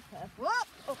it deeper. Whoop!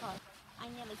 Oh god, I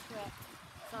nearly tripped.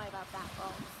 Sorry about that,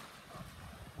 folks.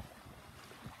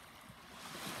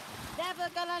 Never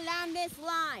gonna land this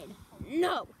line.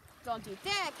 No! Don't you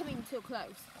dare come in too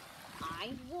close.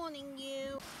 I'm warning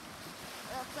you.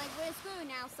 Looks like we're screwed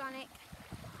now, Sonic.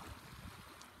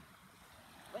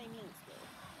 What do you mean screwed?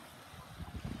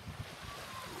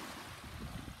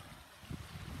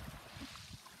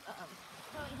 Uh-oh.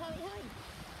 Hurry, hurry, hurry.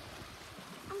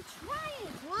 I'm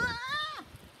trying. Ah!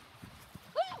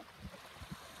 Woo!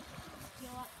 You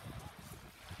know what?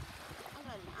 I'm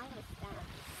gonna stand on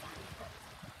this sand.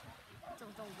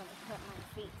 Don't gonna hurt my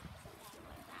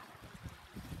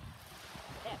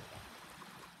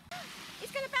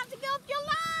you're about to go off your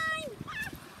line!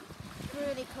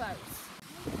 Really close.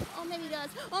 Oh, maybe it does.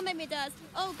 Oh, maybe it does.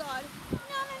 Oh, God. No,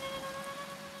 no, no, no, no, no,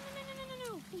 no, no, no, no, no,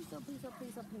 no, no. Please don't, please don't,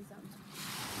 please don't, please don't.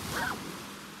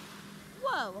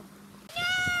 Whoa.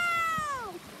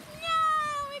 No! No!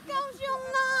 It goes your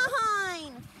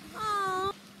line!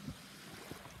 Oh.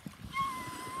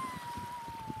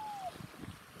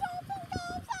 Don't go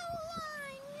off our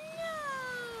line! No!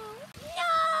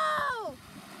 No!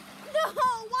 No!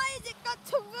 Why has it got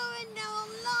to ruin our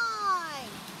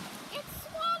line? It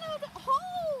swallowed it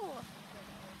whole!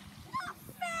 Not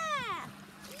fair!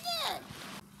 Yeah!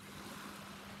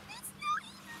 It's not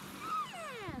even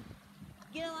fair!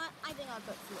 You know what? I think I'll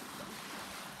go solution.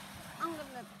 I'm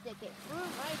gonna stick it through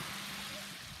right.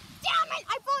 Damn it!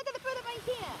 I thought I was gonna put it right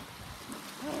here!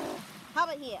 How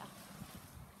about here?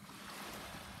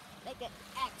 Make an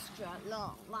extra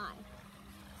long line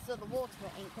so the water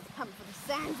ain't gonna come for the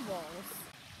sand walls.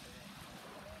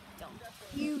 Don't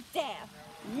you dare!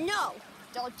 No!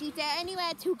 Don't you dare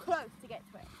anywhere too close to get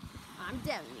to it. I'm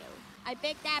telling you. I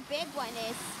bet that big one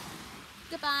is.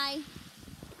 Goodbye.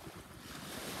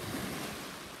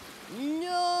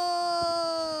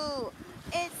 No!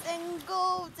 It's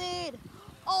engulfed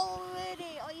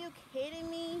already. Are you kidding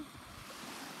me?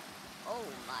 Oh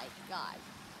my God.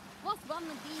 What's wrong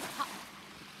with these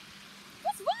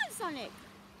What's wrong, Sonic?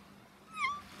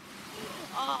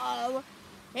 Uh-oh.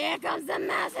 Here comes the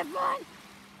massive one.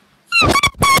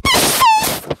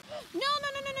 No.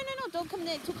 Don't come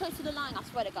there too close to the line, I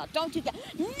swear to God. Don't you get...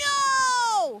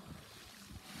 No!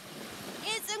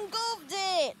 It's engulfed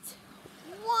it.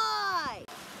 Why?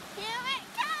 Here it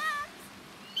comes.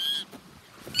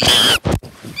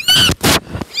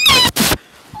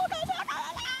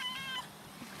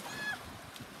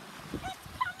 It's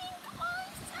coming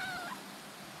closer.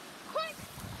 Quick.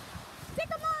 Take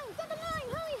a line.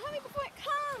 Hurry before it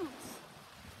comes.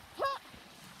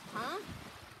 Huh?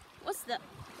 What's the...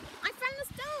 I found the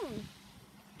stone.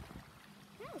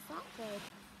 That was awkward.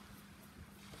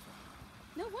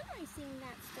 No wonder I've seen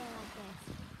that stone like this.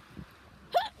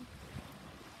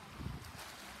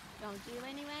 Don't do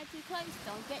anywhere too close.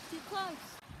 Don't get too close.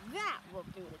 That will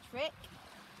do the trick.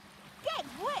 Get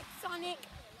wet, Sonic.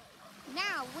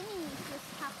 Now we just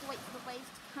have to wait for the waves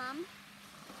to come.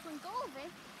 When go over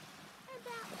it, and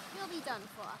that will be done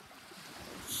for.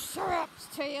 Shrubs,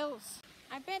 Tails.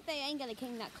 I bet they ain't gonna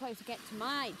come that close to get to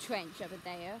my trench over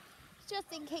there.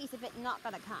 Just in case if it's not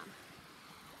gonna come.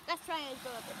 Let's try and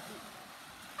go a bit deep.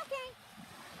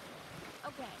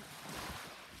 Okay.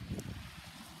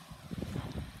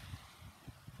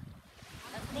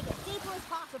 Let's make it deep as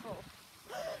possible.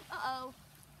 Uh-oh.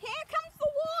 Here comes the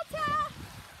water!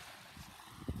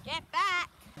 Get back!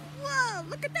 Whoa,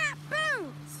 look at that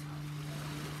boat!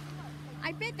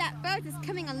 I bet that boat is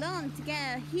coming along to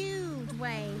get huge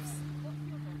waves.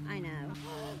 I know.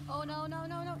 Oh no,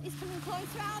 it's coming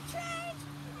close to our trench!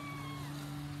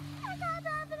 I don't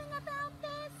know anything about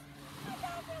this!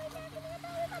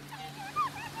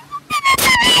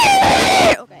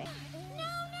 Okay. No,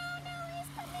 he's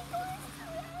coming close to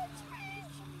our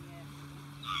trench!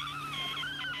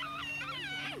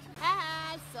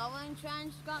 Someone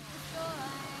trench got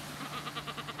destroyed.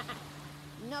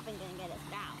 Nothing gonna get us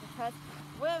now because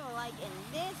we're like in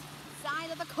this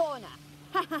side of the corner.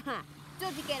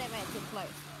 Don't you get it right too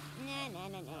close. Nah.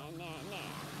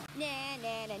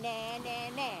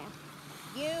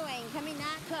 You ain't coming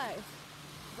that close.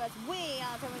 Because we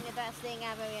are doing the best thing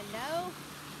ever, you know?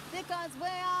 Because we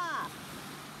are.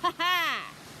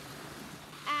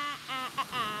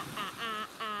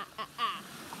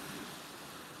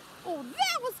 Oh,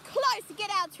 that was close to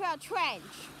get out to our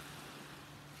trench.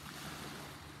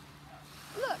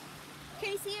 Look,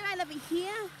 can you see it right over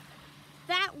here?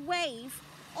 That wave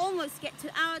almost get to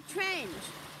our trench.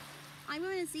 I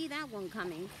want to see that one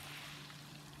coming.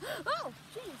 Oh,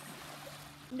 jeez.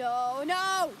 No.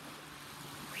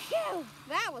 Phew,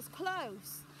 that was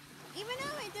close. Even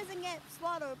though it doesn't get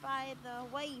swallowed by the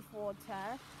wave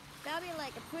water, that'll be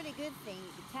like a pretty good thing,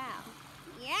 you can tell.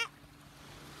 Yeah,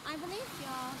 I believe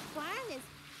your plan is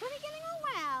pretty getting on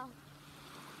well.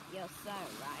 You're so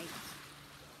right.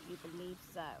 You believe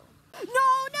so.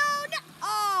 No!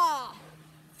 Oh!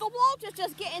 The water's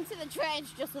just getting to the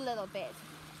trench just a little bit.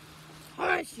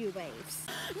 Hush, you waves.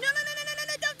 No, don't.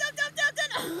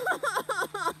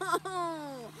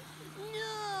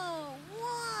 No,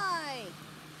 why?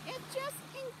 It just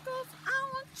engulfed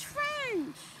our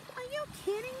trench. Are you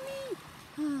kidding me?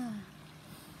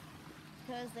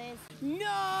 Because there's...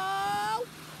 No!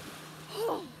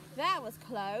 That was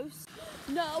close.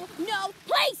 No,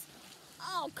 please!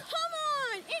 Oh, come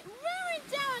on! It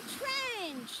ruined our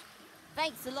trench!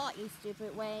 Thanks a lot, you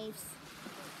stupid waves.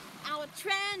 Our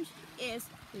trench is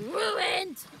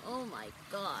ruined. Oh my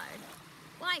god.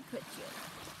 Why could you?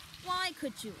 Why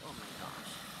could you? Oh my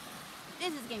gosh.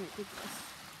 This is getting ridiculous.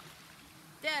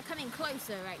 They're coming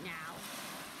closer right now.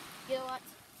 You know what?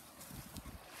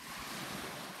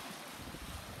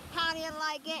 How do you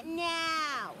like it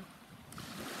now?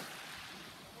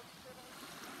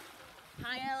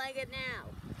 How do you like it now?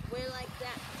 We're like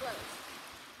that close.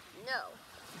 No.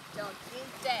 Don't you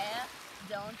dare.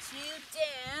 Don't you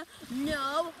dare.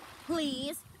 No,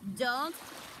 please. Don't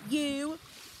you.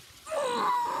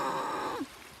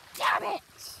 Damn it!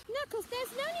 Knuckles,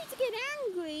 there's no need to get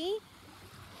angry.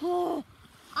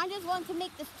 I just want to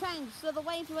make this trench so the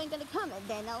waves weren't going to come, and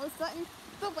then all of a sudden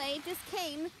the wave just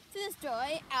came to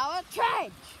destroy our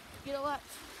trench. You know what?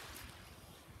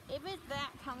 If it's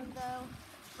that common though,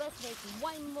 let's make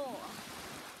one more,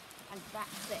 and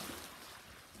that's it.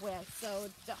 We're so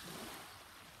done.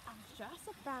 I'm just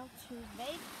about to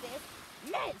make this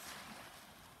mess.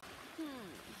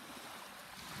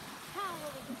 How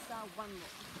will we start one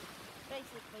more?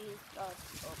 Basically, it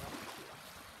starts over here.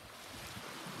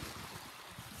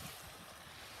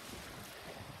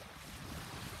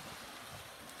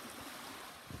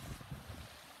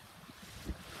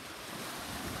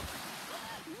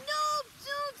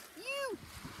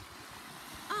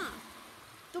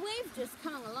 The wave's just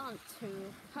coming along to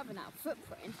cover our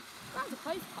footprint. That's a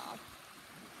close part.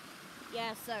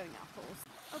 Yeah, so Knuckles.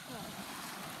 Okay.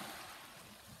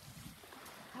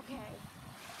 Okay.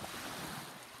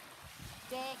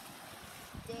 Dig.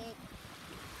 Dig.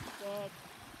 Dig.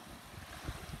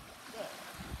 Dig.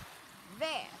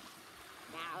 There.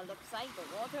 Now it looks like the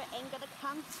water ain't gonna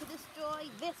come to destroy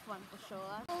this one for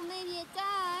sure. Or maybe it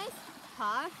does.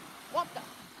 Huh? What the?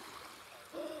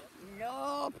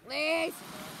 No, please.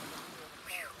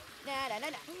 No.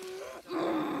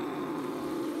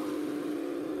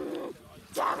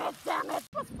 Damn it.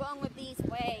 What's wrong with these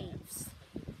waves?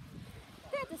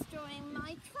 They're destroying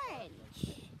my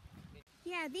trench.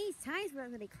 Yeah, these ties were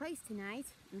really close tonight.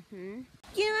 You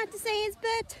know what to say is,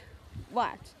 but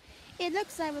what? It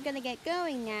looks like we're gonna get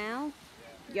going now.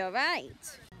 You're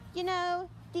right. You know,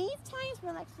 these ties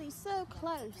were actually so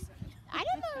close. I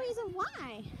don't know the reason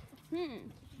why.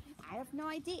 I have no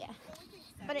idea.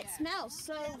 But it smells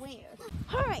so weird.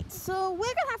 Alright, so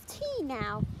we're gonna have tea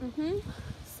now.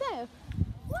 So,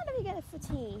 what are we gonna for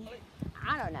tea?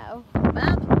 I don't know.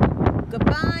 Well,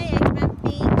 goodbye, X-Men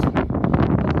Beach.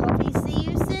 Hopefully see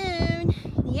you soon.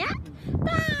 Yeah?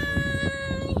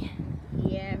 Bye!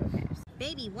 Yeah,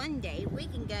 maybe one day we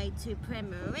can go to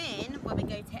Primarin when we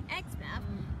go to Exmouth.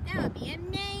 That would be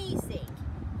amazing.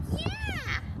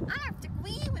 Yeah! I have to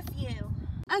agree with you.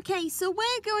 Okay, so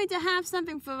we're going to have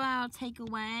something for our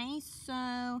takeaway.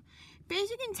 So, as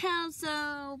you can tell,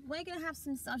 so we're going to have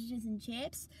some sausages and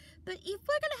chips. But if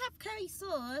we're going to have curry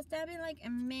sauce, that'd be like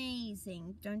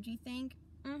amazing, don't you think?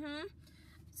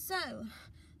 So,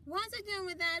 once I'm done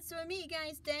with that, so I'll meet you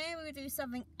guys there. We're going to do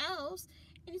something else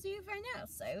and see you right now.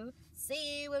 So,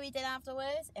 see what we did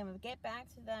afterwards, and we'll get back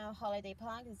to the holiday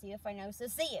park and see if I know. So,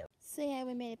 see you. So, yeah,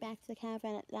 we made it back to the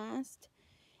caravan at last.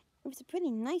 It was a pretty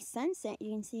nice sunset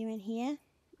you can see right here.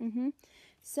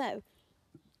 So,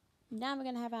 now we're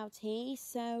going to have our tea.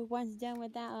 So, once done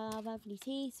with that, our lovely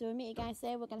tea. So, we'll meet you guys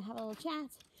there. We're going to have a little chat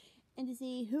and to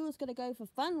see who's going to go for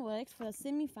Funworks for the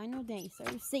semi-final day. So,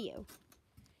 see you.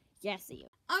 Yeah, see you.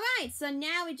 Alright, so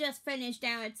now we just finished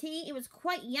our tea. It was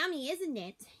quite yummy, isn't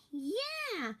it?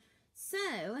 Yeah. So,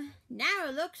 now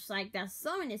it looks like that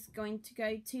someone is going to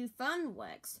go to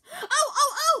Funworks.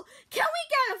 Oh! Can we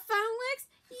go to Funworks?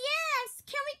 Yes!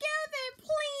 Can we go there,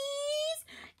 please?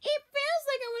 It feels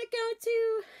like I want to go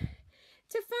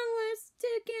to Funworks to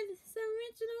get some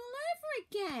original all over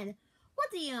again.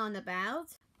 What are you on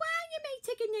about? Well, you may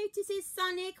take a notice,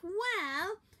 Sonic.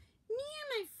 Well, me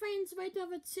and my friends went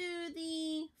over to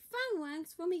the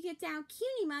Funworks when we got our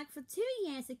Cutie Mug for 2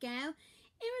 years ago.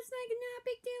 It was like not a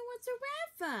big deal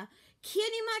whatsoever.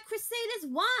 Cutie Mug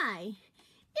Crusaders, why?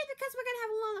 It's because we're going to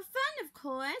have a lot of fun, of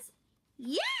course.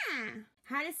 Yeah!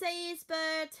 How to say is,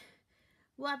 but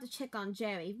we'll have to check on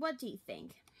Jerry. What do you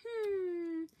think?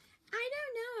 I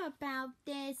don't know about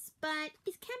this, but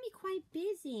it can be quite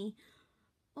busy.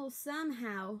 Or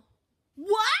somehow.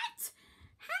 What?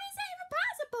 How is that even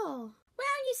possible?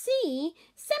 Well, you see,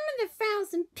 some of the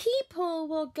 1,000 people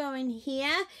will go in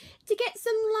here to get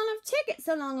some lot of tickets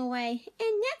along the way.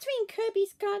 And that's when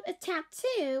Kirby's got a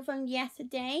tattoo from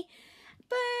yesterday.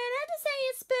 But I have to say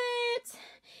it's, but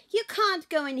you can't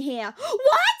go in here.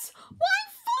 What? Why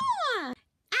for?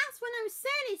 As when I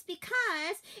said it's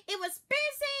because it was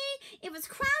busy, it was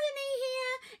crowded in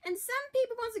here, and some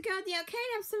people want to go to the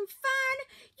arcade, have some fun.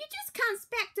 You just can't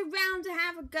expect around to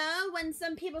have a go when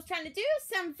some people's trying to do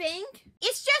something.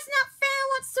 It's just not fair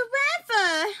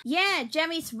whatsoever. Yeah,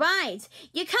 Jerry's right.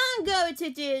 You can't go to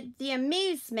the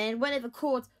amusement, whatever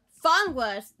called fun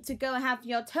words, to go have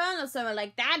your turn or something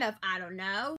like that of, I don't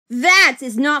know. That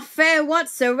is not fair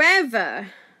whatsoever.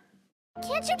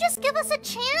 Can't you just give us a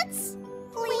chance?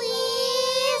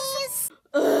 Please?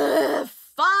 Ugh,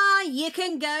 fine, you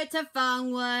can go to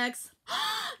Funworks.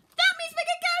 That means we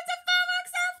can go to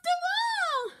Funworks after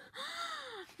all!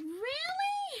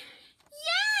 Really?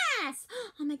 Yes!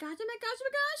 Oh my gosh, oh my gosh, oh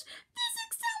my gosh! This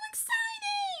is so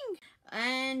exciting!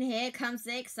 And here comes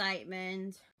the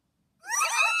excitement.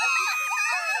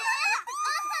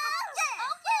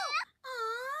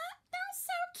 Aw, that's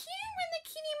so cute when the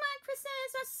kitty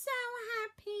microsaurs are so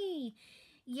happy.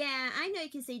 Yeah, I know you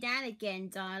can see that again,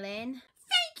 darling.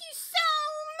 Thank you so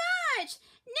much!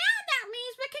 Now that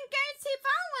means we can go to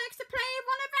Funworks to play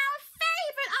one of our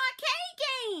favourite arcade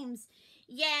games!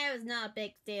 Yeah, it was not a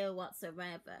big deal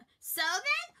whatsoever. So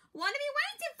then, what are we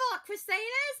waiting for,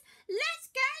 Crusaders? Let's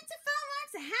go to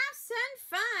Funworks to have some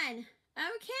fun!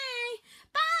 Okay,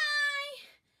 bye!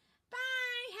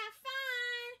 Bye, have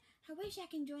fun! I wish I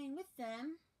can join with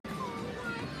them. Oh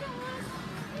my gosh,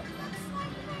 it looks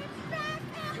like we're back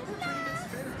at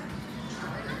last! I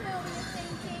know what you're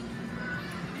thinking.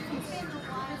 It's been a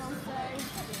while or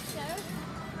so.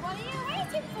 What are you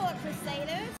waiting for,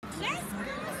 Crusaders? Let's go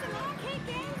to some arcade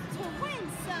games to win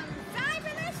some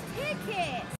fabulous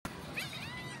tickets!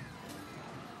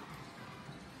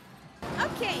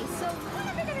 Okay, so what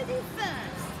are we gonna do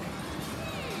first?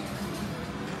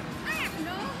 I have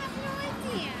no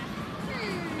idea.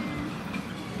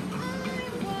 I wanna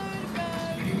go for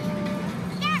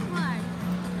that one.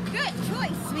 Good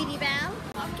choice, Sweetie Belle.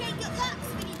 Okay, good luck,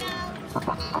 Sweetie Belle.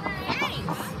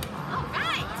 Thanks. All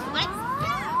right, let's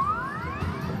go.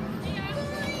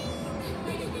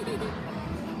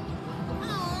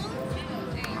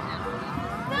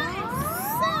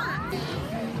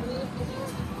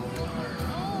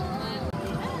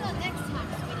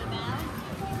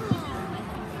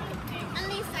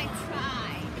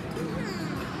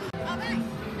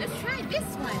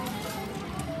 This one.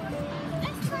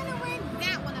 Let's try to win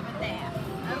that one over there.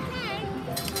 Okay.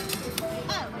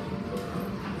 Oh.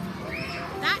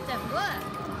 That doesn't work.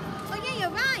 Oh yeah,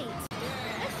 you're right.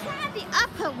 Let's try the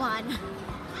upper one.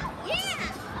 Yeah.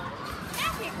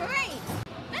 That'd be great.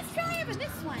 Let's try over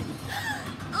this one.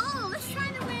 Oh, let's try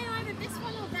to win either this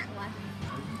one or that one.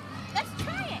 Let's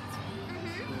try it.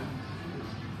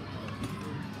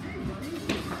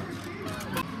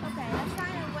 Okay, let's try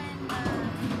to win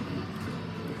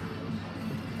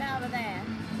over there.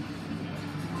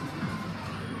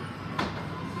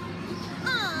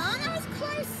 Aw, that was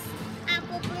close,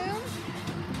 Apple Bloom.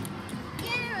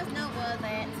 Yeah, it was not worth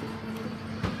it.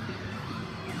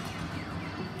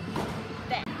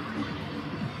 There.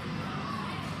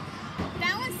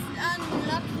 That was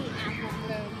unlucky, Apple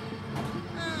Bloom.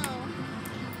 Oh.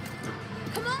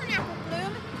 Come on, Apple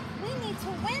Bloom. We need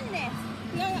to win this.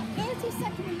 There are 30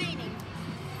 seconds remaining.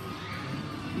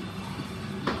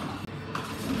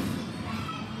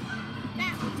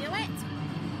 Do it?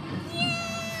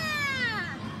 Yeah!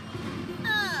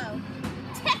 Oh.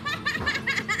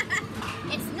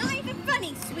 It's not even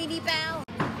funny, Sweetie Belle.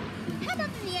 How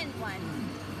about the end one?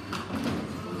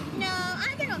 No,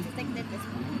 I think I'll just stick with this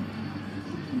one.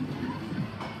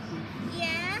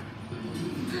 Yeah?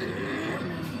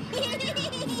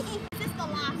 This is the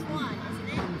last one, isn't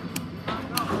it?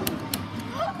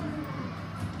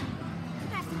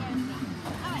 That's good.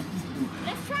 Alright,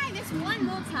 let's try this one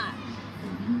more time.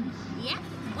 Yeah,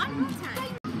 one more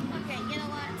time. Okay, you know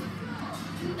what?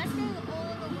 Let's go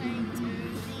all the way to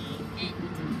the end.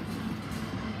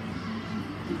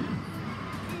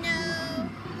 No,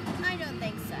 I don't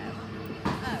think so.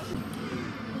 Oh.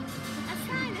 Let's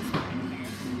try this one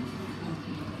again.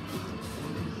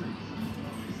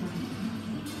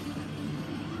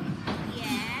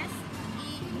 Yes.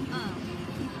 Oh.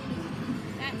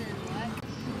 That didn't work.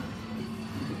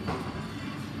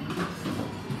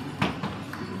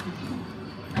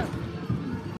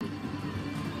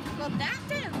 Well, that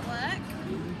didn't work.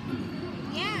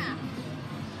 Yeah.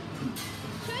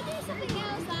 Should I do something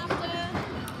else after?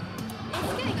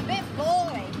 It's getting a bit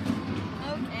boring.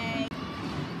 Okay.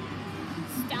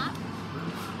 Stop.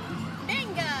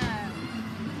 Bingo.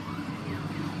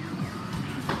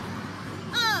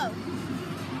 Oh.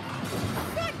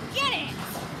 Forget it.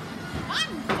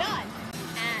 I'm done.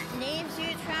 That means you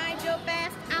tried your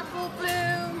best, Apple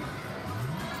Bloom.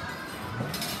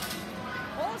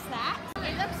 What's that?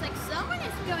 It looks like someone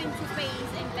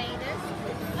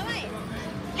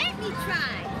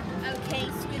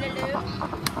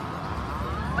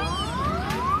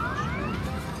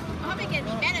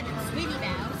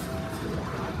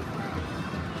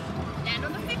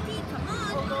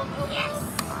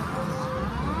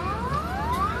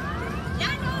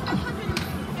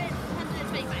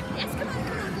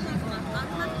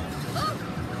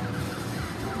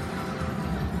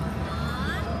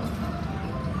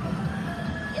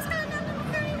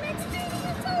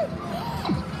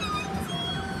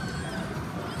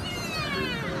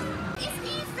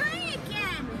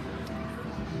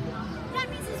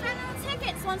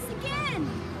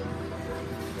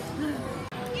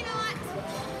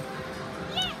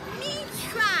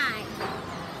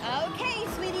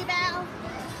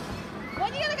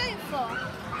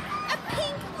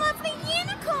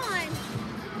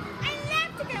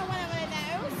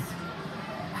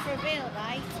real,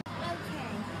 right?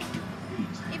 Okay.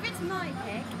 If it's my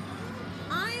pick,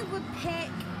 I would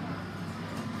pick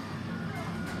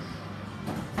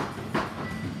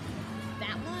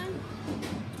that one.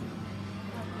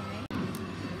 Okay.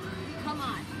 Come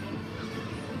on.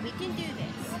 We can do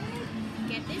this.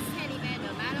 Get this teddy bear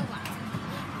no matter what.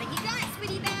 But you got it,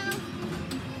 Sweetie Belle.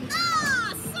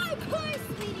 Ah, so close,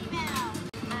 Sweetie Belle.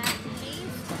 At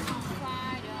least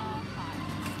tried our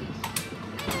hardest.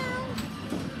 I know.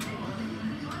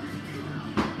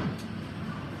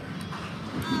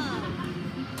 Oh.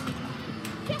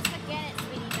 Just forget it,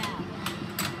 Sweetie Belle.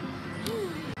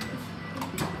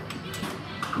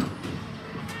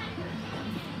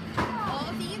 Oh,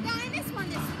 do you got this one?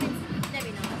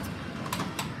 Maybe not.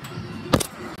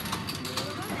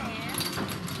 Over there.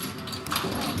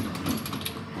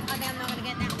 Okay, I'm not gonna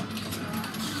get that one.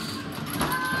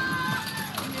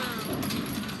 No.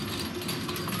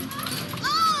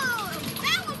 Oh,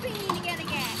 that was we need to get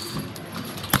again.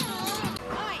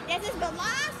 Alright, this is the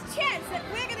last chance that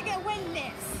we're gonna go win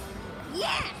this.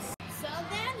 Yes! So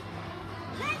then,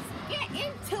 let's get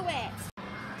into it.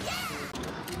 Yeah!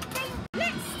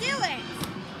 Let's do it!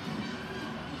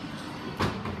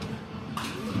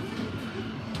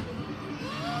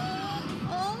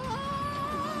 Oh!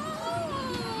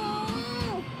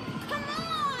 Come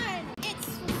on! It's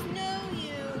no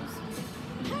use.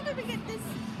 How do we get this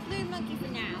blue monkey for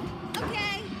now?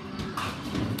 Okay.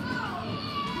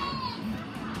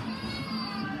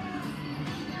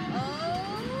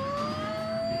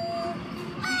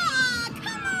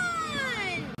 Come on!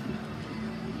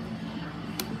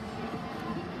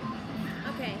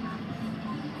 Okay.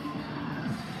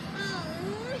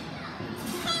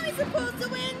 How are we supposed to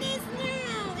win this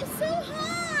now? It's so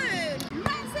hard.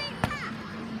 Let's say that.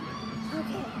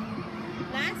 Okay.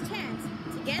 Last chance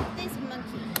to get this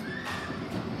monkey.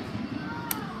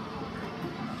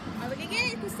 Are we gonna get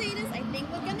it, Crusaders? I think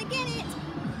we're gonna get it.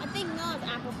 I think not,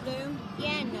 Apple Bloom.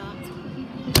 Yeah, not.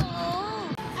 Oh,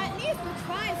 at least we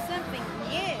tried something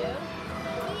new.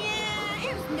 Yeah,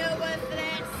 it was no worth for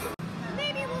this.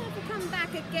 Maybe we'll have to come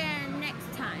back again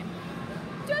next time.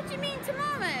 Don't you mean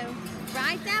tomorrow?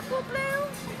 Right, Apple Bloom?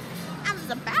 I was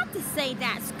about to say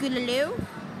that, Scootaloo.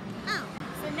 Oh,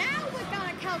 so now we're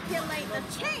gonna calculate the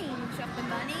change of the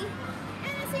money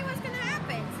and then see what's gonna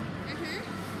happen.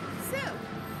 So,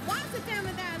 once we're done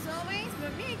with that, as always,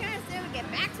 what me and guys do, we get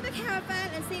back to the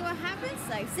caravan and see what happens.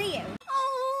 So, see you.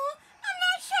 Oh, I'm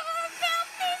not sure about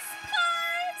this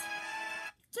part.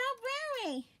 Don't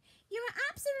worry. You are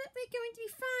absolutely going to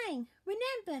be fine.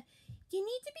 Remember, you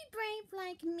need to be brave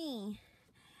like me.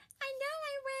 I know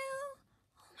I will.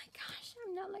 Oh my gosh,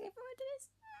 I'm not looking forward to this.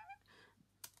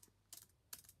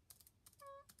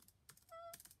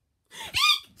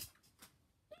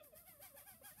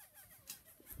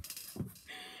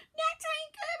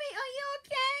 Kirby, are you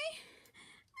okay?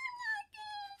 I'm not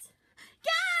good.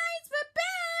 Guys, we're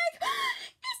back!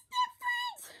 It's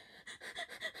different!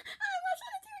 What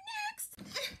should I do next?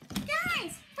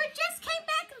 Guys, we just came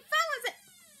back and found us.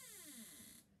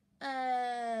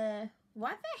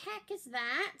 What the heck is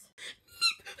that?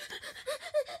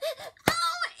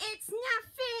 Oh, it's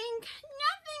nothing.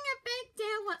 Nothing a big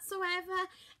deal whatsoever.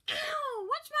 Ow,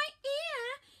 watch my ear.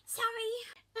 Sorry.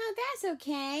 Oh, that's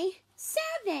okay. So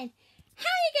then, how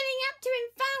are you getting up to in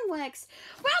Fireworks?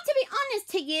 Well, to be honest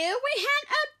to you, we had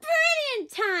a brilliant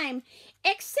time.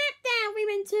 Except that we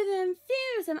went to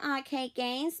some arcade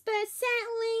games, but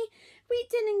sadly, we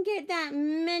didn't get that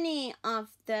many of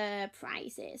the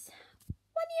prizes.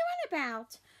 What are you on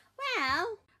about?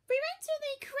 Well, we went to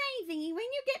the craving. When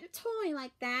you get a toy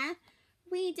like that,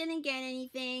 we didn't get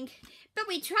anything. But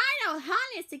we tried our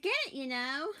hardest to get it, you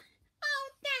know. Oh,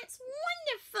 that's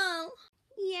wonderful.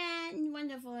 Yeah,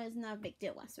 wonderful is no big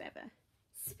deal whatsoever.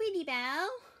 Sweetie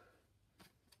Belle?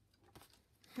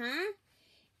 Huh?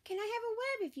 Can I have a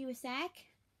word with you a sec?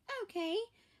 Okay.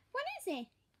 What is it?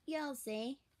 You'll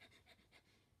see.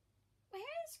 Where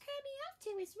is Kirby up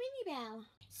to with Sweetie Belle?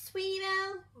 Sweetie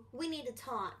Belle, we need to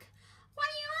talk. What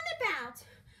are you on about?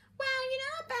 Well, you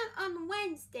know about on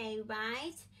Wednesday,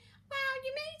 right? Well,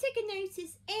 you may take a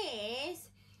notice is...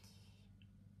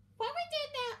 When we did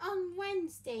that on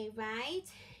Wednesday, right?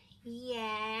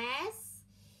 Yes.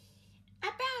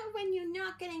 About when you're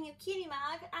not getting your cutie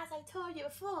mug, as I told you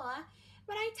before.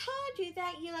 When I told you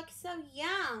that you look so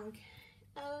young.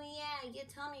 Oh yeah, you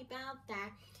told me about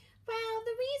that. Well,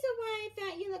 the reason why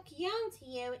that you look young to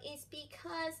you is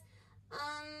because,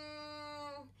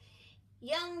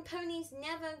 young pony's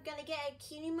never gonna get a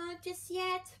cutie mug just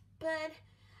yet. But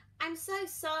I'm so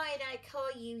sorry that I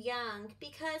call you young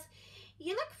because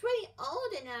You look pretty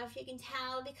old enough, you can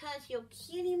tell, because your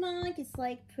cutie mark is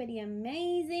like pretty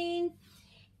amazing.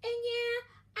 And yeah,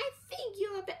 I think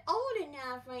you're a bit old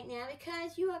enough right now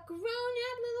because you're a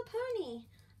grown-up little pony.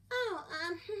 Oh,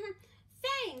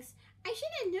 thanks. I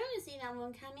should have noticed that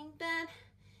one coming, but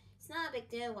it's not a big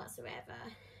deal whatsoever.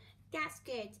 That's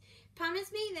good.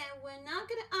 Promise me that we're not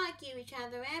going to argue each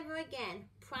other ever again.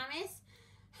 Promise?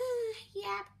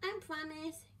 Yep, I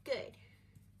promise. Good.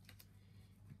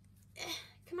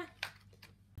 Come on.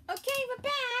 Okay, we're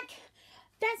back.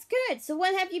 That's good. So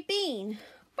what have you been?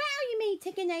 Well, you may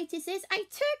take a notice. I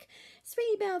took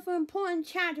Sweetie Belle for an important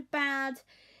chat about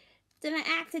that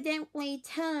I accidentally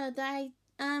told her that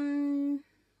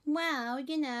well,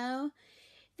 you know,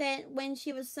 that when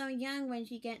she was so young, when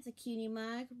she gets a cutie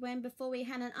mark, before we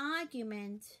had an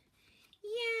argument.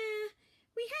 Yeah,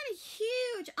 we had a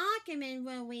huge argument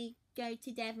when we go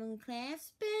to Devon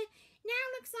Cliffs, but now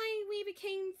it looks like we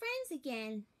became friends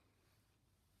again.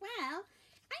 Well,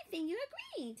 I think you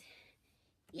agreed.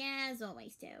 Yeah, as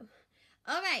always do.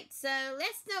 Alright, so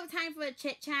let's no time for a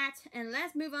chit-chat, and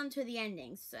let's move on to the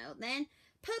ending. So then,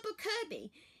 Purple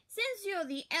Kirby, since you're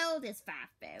the eldest Fat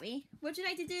Fairy, would you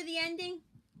like to do the ending?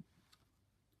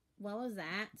 What was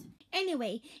that?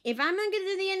 Anyway, if I'm not going to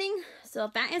do the ending, so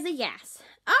that is a yes.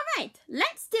 Alright,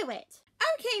 let's do it.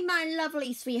 Okay, my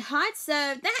lovely sweetheart, so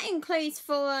that includes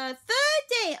for a third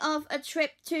day of a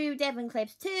trip to Devon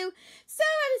Cliffs 2. So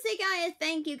I would say, guys,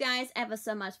 thank you guys ever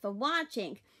so much for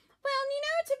watching. Well, you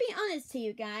know, to be honest to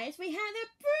you guys, we had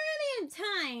a brilliant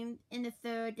time in the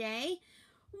third day.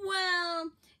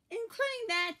 Well, including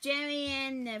that, Jerry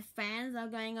and their friends are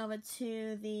going over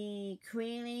to the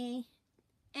Creeley,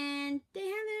 and they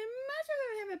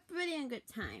have a brilliant good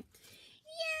time.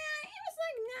 Yeah, it was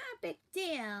like not a big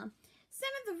deal.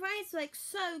 Some of the rides were like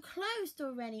so closed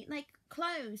already, like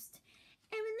closed.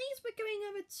 And at least we're going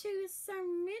over to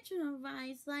some regional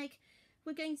rides, like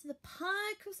we're going to the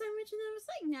park or some regional. It's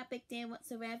like not a big deal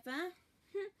whatsoever.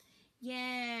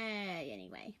 Yeah,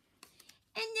 anyway.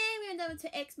 And then we went over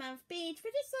to Exmouth Beach,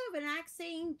 which is so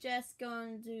relaxing, just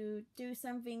going to do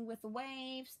something with the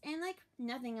waves, and like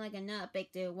nothing like a not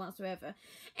big deal whatsoever.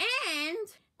 And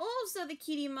also the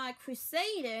Cutie Mark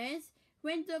Crusaders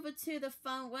went over to the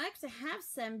Fun Works to have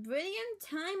some brilliant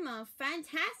time of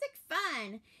fantastic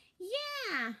fun.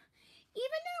 Yeah, even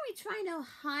though we tried our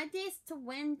hardest to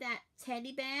win that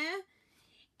teddy bear,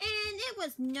 and it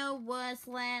was no worse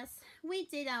less, we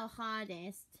did our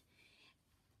hardest.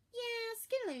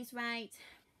 Yeah, Skidaloo's right.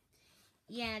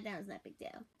 Yeah, that was not a big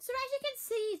deal. So as you can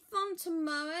see, from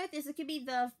tomorrow, this could be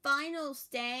the final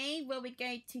stay where we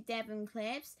go to Devon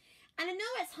Cliffs. And I know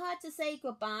it's hard to say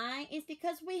goodbye. It's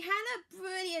because we had a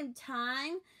brilliant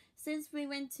time since we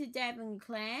went to Devon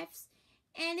Cliffs.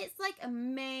 And it's like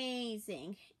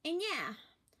amazing. And yeah.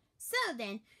 So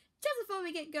then, just before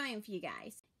we get going for you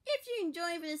guys, if you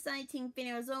enjoyed this exciting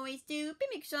video as always do,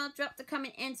 make sure to drop the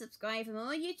comment and subscribe for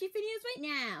more YouTube videos right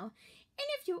now. And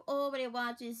if you already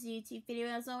watch this YouTube video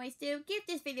as always do, give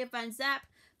this video a thumbs up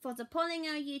for supporting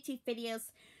our YouTube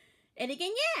videos. And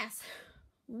again, yes,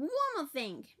 one more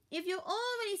thing. If you're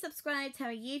already subscribed to our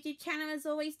YouTube channel as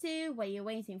always do, what are you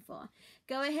waiting for?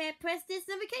 Go ahead, press this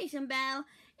notification bell,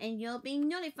 and you'll be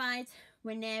notified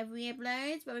whenever we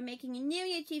upload, where we're making a new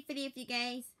YouTube video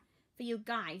for you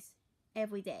guys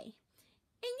every day.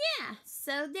 And yeah,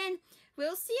 so then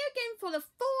we'll see you again for the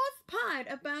fourth part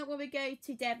about when we go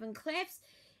to Devon Cliffs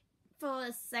for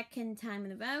the second time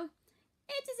in a row, and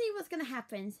to see what's going to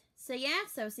happen. So yeah,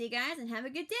 so see you guys and have a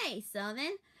good day. So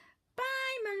then,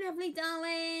 bye my lovely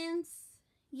darlings.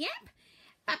 Yep,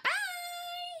 bye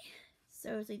bye.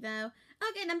 Seriously though.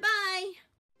 Okay then, bye.